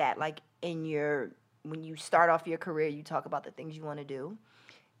things that, like, when you start off your career, you talk about the things you want to do,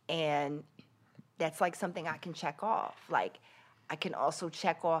 and that's like something I can check off. Like, I can also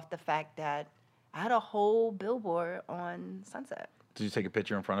check off the fact that I had a whole billboard on Sunset. Did you take a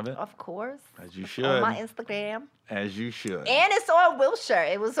picture in front of it? Of course. As you On should. my Instagram. As you should. And it's on Wilshire.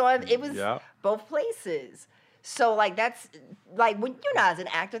 It was Yeah. both places. So like that's like when you're not as an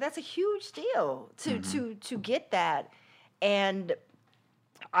actor, that's a huge deal to get that. And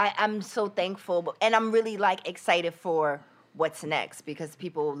I'm so thankful, and I'm really like excited for what's next because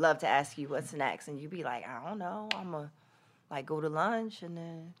people love to ask you what's next, and you be like, I don't know, I'm gonna like go to lunch and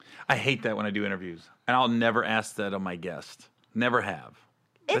then. I hate that when I do interviews, and I'll never ask that of my guest. Never have.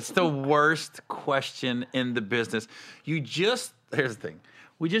 It's the worst question in the business. Here's the thing.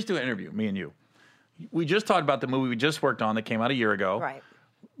 We just do an interview, me and you. We just talked about the movie we just worked on that came out a year ago. Right.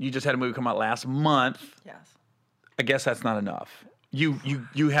 You just had a movie come out last month. Yes. I guess that's not enough. You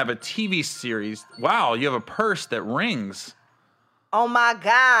have a TV series. Wow, you have a purse that rings. Oh my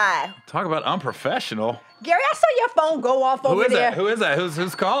God. Talk about unprofessional. Gary, I saw your phone go off over there. Who is that?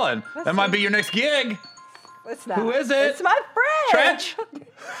 Who's calling? That might be your next gig. It's not. Who is it? It's my friend. Trench?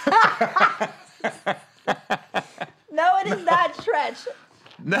 No, it is not Trench.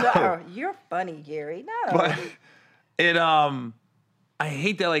 No. No, you're funny, Gary. No. But I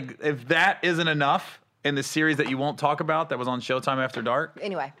hate that, like, if that isn't enough in the series that you won't talk about that was on Showtime After Dark,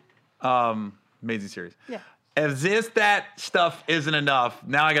 Anyway. amazing series. Yeah. As if that stuff isn't enough,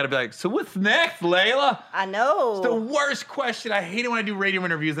 now I got to be like, so what's next, Layla? I know. It's the worst question. I hate it when I do radio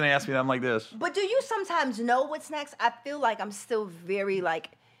interviews and they ask me that. I'm like this. But do you sometimes know what's next? I feel like I'm still very like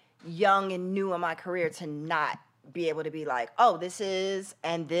young and new in my career to not be able to be like, oh, this is,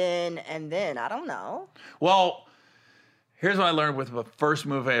 and then. I don't know. Well, here's what I learned with the first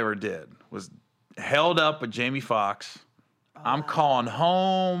move I ever did was Held Up with Jamie Foxx. I'm calling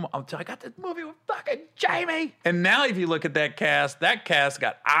home. I got this movie with fucking Jamie. And now if you look at that cast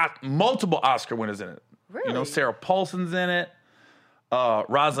got multiple Oscar winners in it. Really? You know, Sarah Paulson's in it.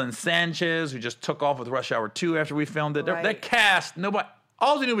 Rosalind Sanchez, who just took off with Rush Hour 2 after we filmed it. Right. That cast, nobody,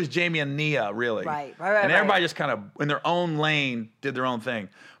 all they knew was Jamie and Nia, really. Right. And everybody just kind of, in their own lane, did their own thing.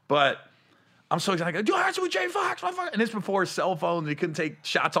 But I'm so excited. I go, do I answer with Jamie Foxx? And it's before cell phones. You couldn't take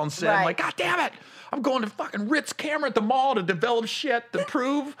shots on set. I'm like, God damn it. I'm going to fucking Ritz camera at the mall to develop shit to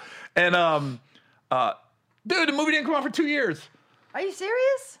prove. And, dude, the movie didn't come out for 2 years. Are you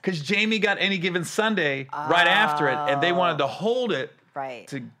serious? Because Jamie got Any Given Sunday right after it. And they wanted to hold it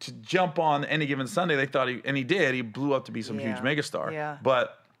to jump on Any Given Sunday. They thought he did. He blew up to be some huge megastar. Yeah.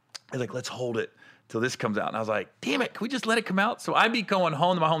 But they're like, let's hold it till this comes out. And I was like, damn it, can we just let it come out? So I'd be going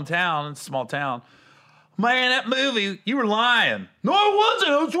home to my hometown, it's a small town. Man, that movie, you were lying. No, I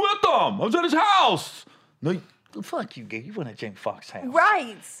wasn't. I was with them. I was at his house. No, fuck you, gay. You went at Jamie Foxx's house.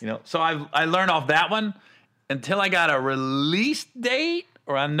 Right. You know, so I learned off that one until I got a release date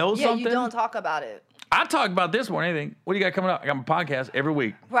or I know something. Yeah, you don't talk about it. I talk about this more than anything. What do you got coming up? I got my podcast every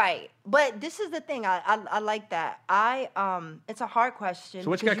week. Right. But this is the thing. I like that. It's a hard question. So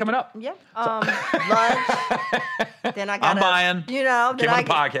what you got coming up? Yeah. Lunch. Then I got. I'm buying. You know. Came Then on the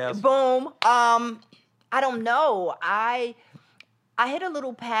podcast. Boom. I don't know. I hit a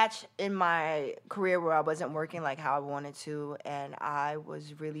little patch in my career where I wasn't working like how I wanted to, and I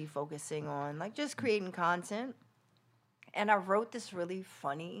was really focusing on like just creating content. And I wrote this really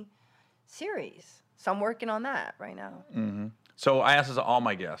funny series. So I'm working on that right now. Mm-hmm. So I ask this to all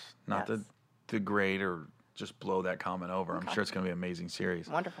my guests, not Yes. to degrade or just blow that comment over. I'm sure it's going to be an amazing series.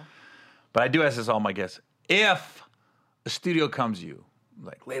 Wonderful. But I do ask this to all my guests. If a studio comes to you,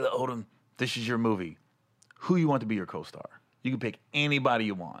 like, Layla Odom, this is your movie, who you want to be your co-star? You can pick anybody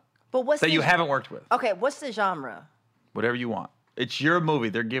you want But what's that you haven't worked with. Okay, what's the genre? Whatever you want. It's your movie.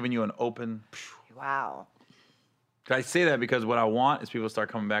 They're giving you an open... Wow. I say that because what I want is people to start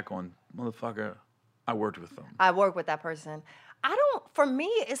coming back on, motherfucker, I worked with them. I work with that person. For me,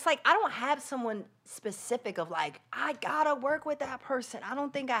 it's like I don't have someone specific of like, I gotta work with that person. I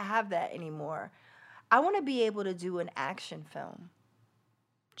don't think I have that anymore. I want to be able to do an action film.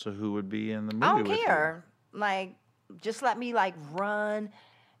 So who would be in the movie I don't with you? care. Like, just let me like run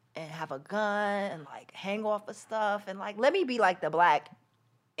and have a gun and like hang off of stuff and like let me be like the black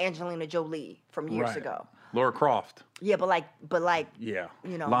Angelina Jolie from years Right. ago. Laura Croft. Yeah, but like, Yeah.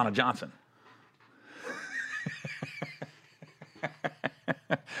 you know. Lana Johnson.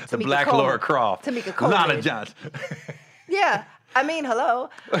 The Tamika black Coleman. Laura Croft. Tamika Coleman. Lana Johnson. Yeah, I mean, hello.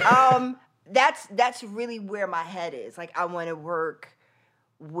 That's really where my head is. Like, I want to work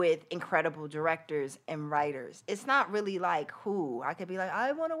with incredible directors and writers. It's not really like who. I could be like,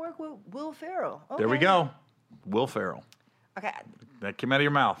 I want to work with Will Ferrell. There we Okay. go. Will Ferrell. Okay. That came out of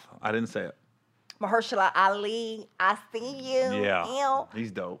your mouth. I didn't say it. Mahershala Ali, I see you. Yeah. Ew. He's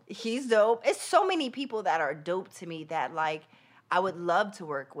dope. He's dope. It's so many people that are dope to me that like I would love to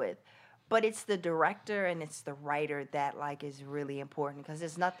work with. But it's the director and it's the writer that like is really important because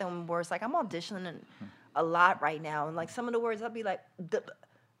there's nothing worse. Like I'm auditioning a lot right now, and like some of the words I'll be like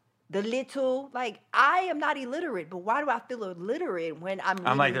the little, like I am not illiterate, but why do I feel illiterate when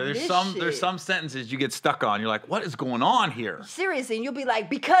I'm like, there's some sentences you get stuck on. You're like, what is going on here? seriously, and you'll be like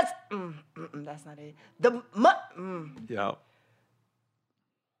because that's not it. Yeah.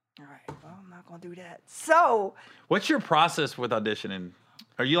 All right, well I'm not gonna do that. So What's your process with auditioning?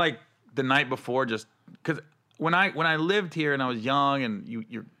 Are you like the night before just because when I lived here and I was young and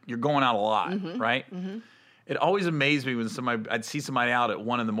you're going out a lot, right? Mm-hmm. It always amazed me when I'd see somebody out at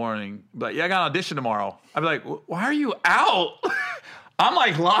 1 a.m, but yeah, I got an audition tomorrow. I'd be like, why are you out? I'm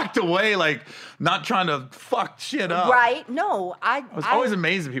like locked away, like not trying to fuck shit up. right, no, I was always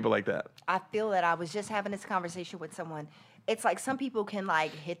amazed at people like that. I feel that I was just having this conversation with someone. It's like some people can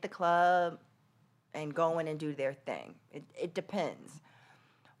like hit the club and go in and do their thing. It depends.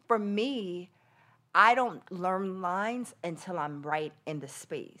 For me, I don't learn lines until I'm right in the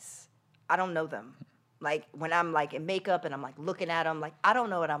space. I don't know them. Like when I'm like in makeup and I'm like looking at them, like I don't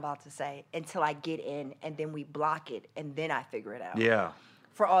know what I'm about to say until I get in and then we block it and then I figure it out. Yeah.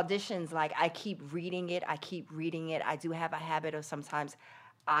 For auditions, like I keep reading it. I do have a habit of sometimes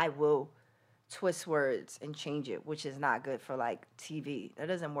I will twist words and change it, which is not good for like TV. That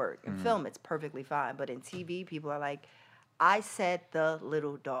doesn't work. In film, it's perfectly fine, but in TV, people are like, I said the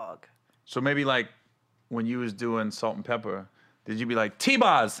little dog. So maybe like when you was doing Salt and Pepper, did you be like,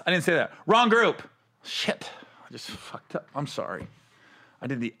 T-Boz? I didn't say that. Wrong group. Shit. I just fucked up. I'm sorry. I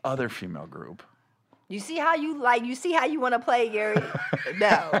did the other female group. You see how you want to play, Gary?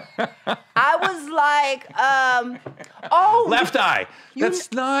 No. I was like, Left Eye.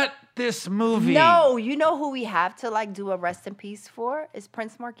 That's not this movie. No, you know who we have to like do a rest in peace for? Is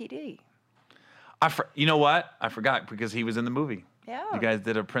Prince Marky D. You know what? I forgot because he was in the movie. Yeah. You guys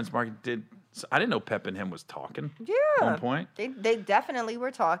did a Prince Marky did. I didn't know Pep and him was talking. Yeah. At one point. They definitely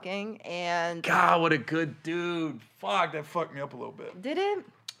were talking, and God, what a good dude. Fuck, that fucked me up a little bit. did it?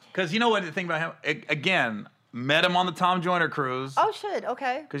 Because you know what the thing about him? Again, met him on the Tom Joyner cruise. Oh shit.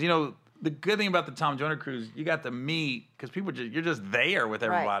 Okay. Because, you know, the good thing about the Tom Joyner cruise, you got to meet, because you're just there with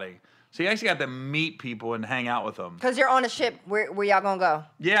everybody. Right. So you actually got to meet people and hang out with them. Because you're on a ship. Where y'all gonna go?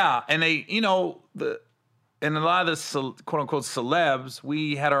 Yeah, and they, you know, and a lot of the quote unquote celebs,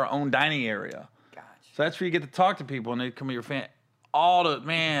 we had our own dining area. Gosh. So that's where you get to talk to people and they come to your fan.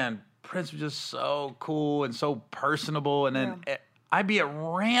 Prince was just so cool and so personable. And then I'd be at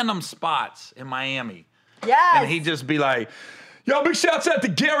random spots in Miami. Yes. And he'd just be like, yo, big shouts out to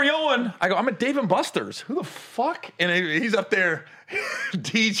Gary Owen. I go, I'm at Dave & Buster's. Who the fuck? And he's up there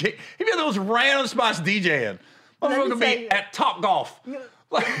DJ. He'd be at those random spots DJing. I'm going to be at Top Golf.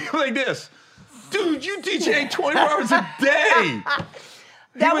 like this. Dude, you DJ 24 hours a day.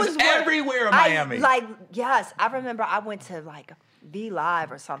 He was everywhere in Miami. Yes, I remember I went to like V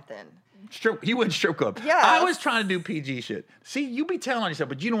Live or something. He went strip club. Yeah. I was trying to do PG shit. See, you be telling on yourself,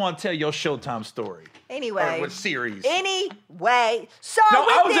 but you don't want to tell your Showtime story. Anyway. Or what series. Anyway. So no,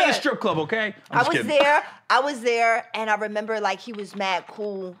 I was there. in a strip club, okay? I was there, and I remember like he was mad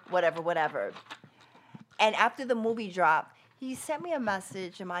cool, whatever. And after the movie dropped, he sent me a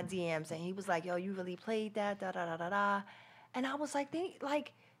message in my DMs, and he was like, yo, you really played that, da-da-da-da-da. And I was like,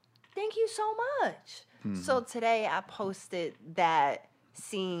 thank you so much. Mm-hmm. So today I posted that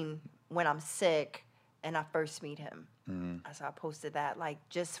scene when I'm sick and I first meet him. Mm-hmm. So I posted that, like,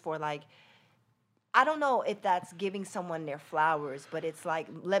 just for, like, I don't know if that's giving someone their flowers, but it's like,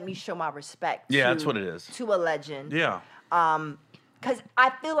 let me show my respect. Yeah, that's what it is. To a legend. Yeah. Because I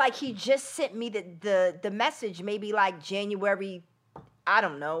feel like he just sent me the message maybe like January, I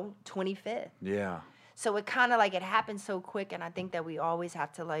don't know, 25th. Yeah. So it kind of like it happened so quick, and I think that we always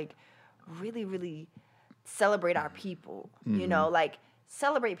have to like really, really celebrate our people, you know, like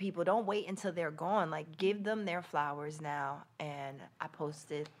celebrate people. Don't wait until they're gone. Like give them their flowers now. And I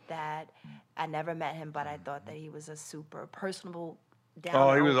posted that. I never met him, but I thought that he was a super personable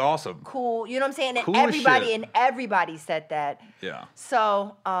he was awesome. Cool. You know what I'm saying? And cool everybody said that. Yeah.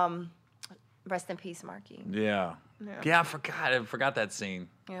 So, rest in peace, Marky. Yeah. Yeah, I forgot that scene.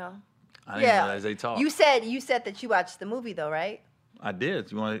 Yeah. I didn't realize they talked. You said that you watched the movie though, right? I did.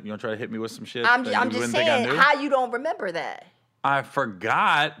 You want to try to hit me with some shit? I'm just saying how you don't remember that. I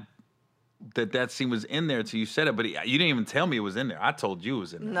forgot that scene was in there until you said it, but you didn't even tell me it was in there. I told you it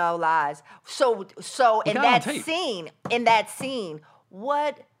was in there. No lies. So in that scene,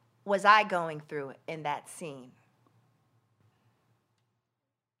 what was I going through in that scene?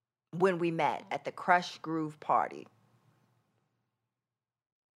 When we met at the Crush Groove party.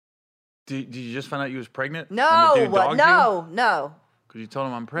 Did you just find out you was pregnant? No. Because you told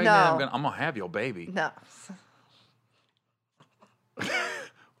him I'm pregnant. No. I'm gonna have your baby. No.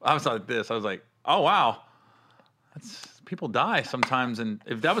 I was like this. I was like, oh wow, people die sometimes, and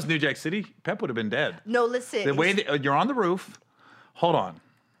if that was New Jack City, Pep would have been dead. No, listen. The way you're on the roof. Hold on.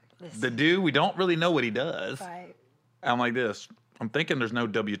 Listen. The dude, we don't really know what he does. Right. I'm like this. I'm thinking there's no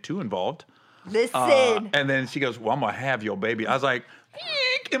W-2 involved. Listen. And then she goes, well, I'm going to have your baby. I was like,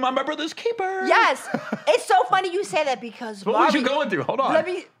 am I my brother's keeper? Yes. It's so funny you say that because what was you going through? Hold on.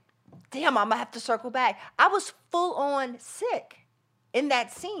 Damn, I'm going to have to circle back. I was full on sick in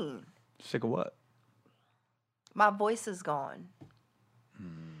that scene. Sick of what? My voice is gone.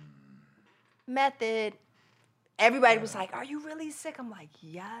 Method. Everybody was like, are you really sick? I'm like,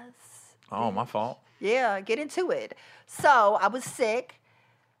 yes. Oh, my fault. Yeah, get into it. So I was sick.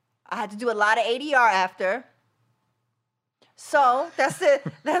 I had to do a lot of ADR after. So that's the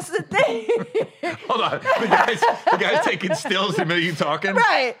thing. Hold on. The guy's taking stills the minute you talking?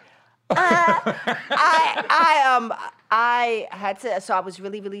 Right. I had to, so I was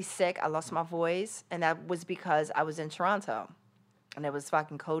really, really sick. I lost my voice, and that was because I was in Toronto, and it was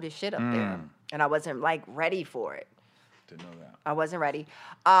fucking cold as shit up there, and I wasn't like ready for it. Didn't know that. I wasn't ready.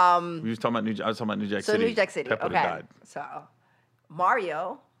 I was talking about New Jack City. So New Jack City. Pep would have died. So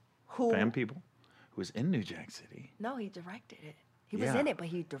Mario, Who? Fan People, who was in New Jack City. No, he directed it. He was Yeah. in it, but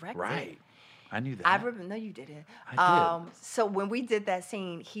he directed it. Right. I knew that. I remember. No, you didn't. I did. So when we did that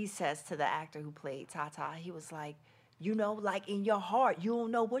scene, he says to the actor who played Tata, he was like, you know, like in your heart, you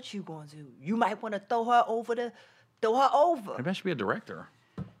don't know what you're going to do. You might want to throw her over. Maybe I should be a director.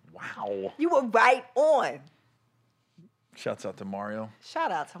 Wow. You were right on. Shouts out to Mario.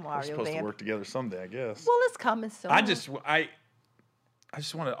 Shout out to We're Mario, supposed to man. work together someday, I guess. Well, it's coming soon. I just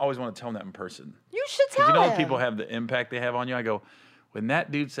always want to tell him that in person. You should tell Because you know him. when people have the impact they have on you? I go, when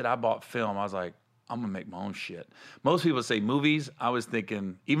that dude said I bought film, I was like, I'm going to make my own shit. Most people say movies. I was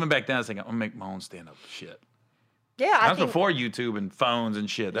thinking, even back then, I was thinking, I'm going to make my own stand-up shit. Yeah, I That's think. before YouTube and phones and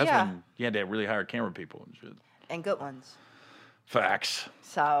shit. That's Yeah. when you had to have really hire camera people and shit. And good ones. Facts.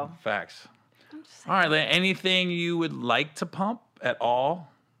 So. Facts. All right, Leia, anything you would like to pump at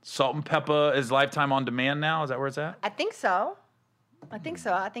all? Salt and Pepper is Lifetime on demand now? Is that where it's at? I think so. I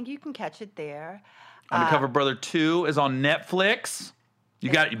think you can catch it there. Undercover Brother 2 is on Netflix.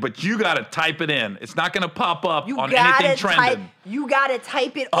 But you got to type it in. It's not going to pop up You on gotta anything trending. You gotta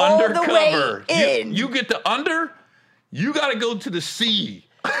type it all the Undercover. way in. You get the under, you got to go to the C.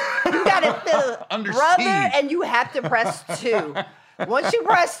 You gotta fill Under brother, C. and you have to press 2. Once you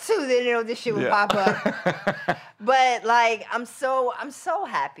press 2, then this shit will Yeah. pop up. But like, I'm so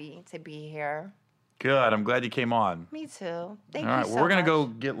happy to be here. Good. I'm glad you came on. Me too. Thank All you right, so well, we're going to much.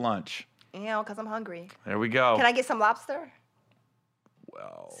 go get lunch. You know, because I'm hungry. There we go. Can I get some lobster?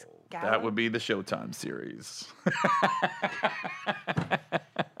 Well, Scallop? that would be the Showtime series.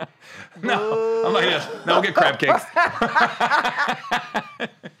 No, I'm not gonna. No, we'll get crab cakes.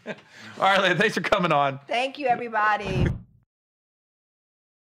 All right, Leia, thanks for coming on. Thank you, everybody.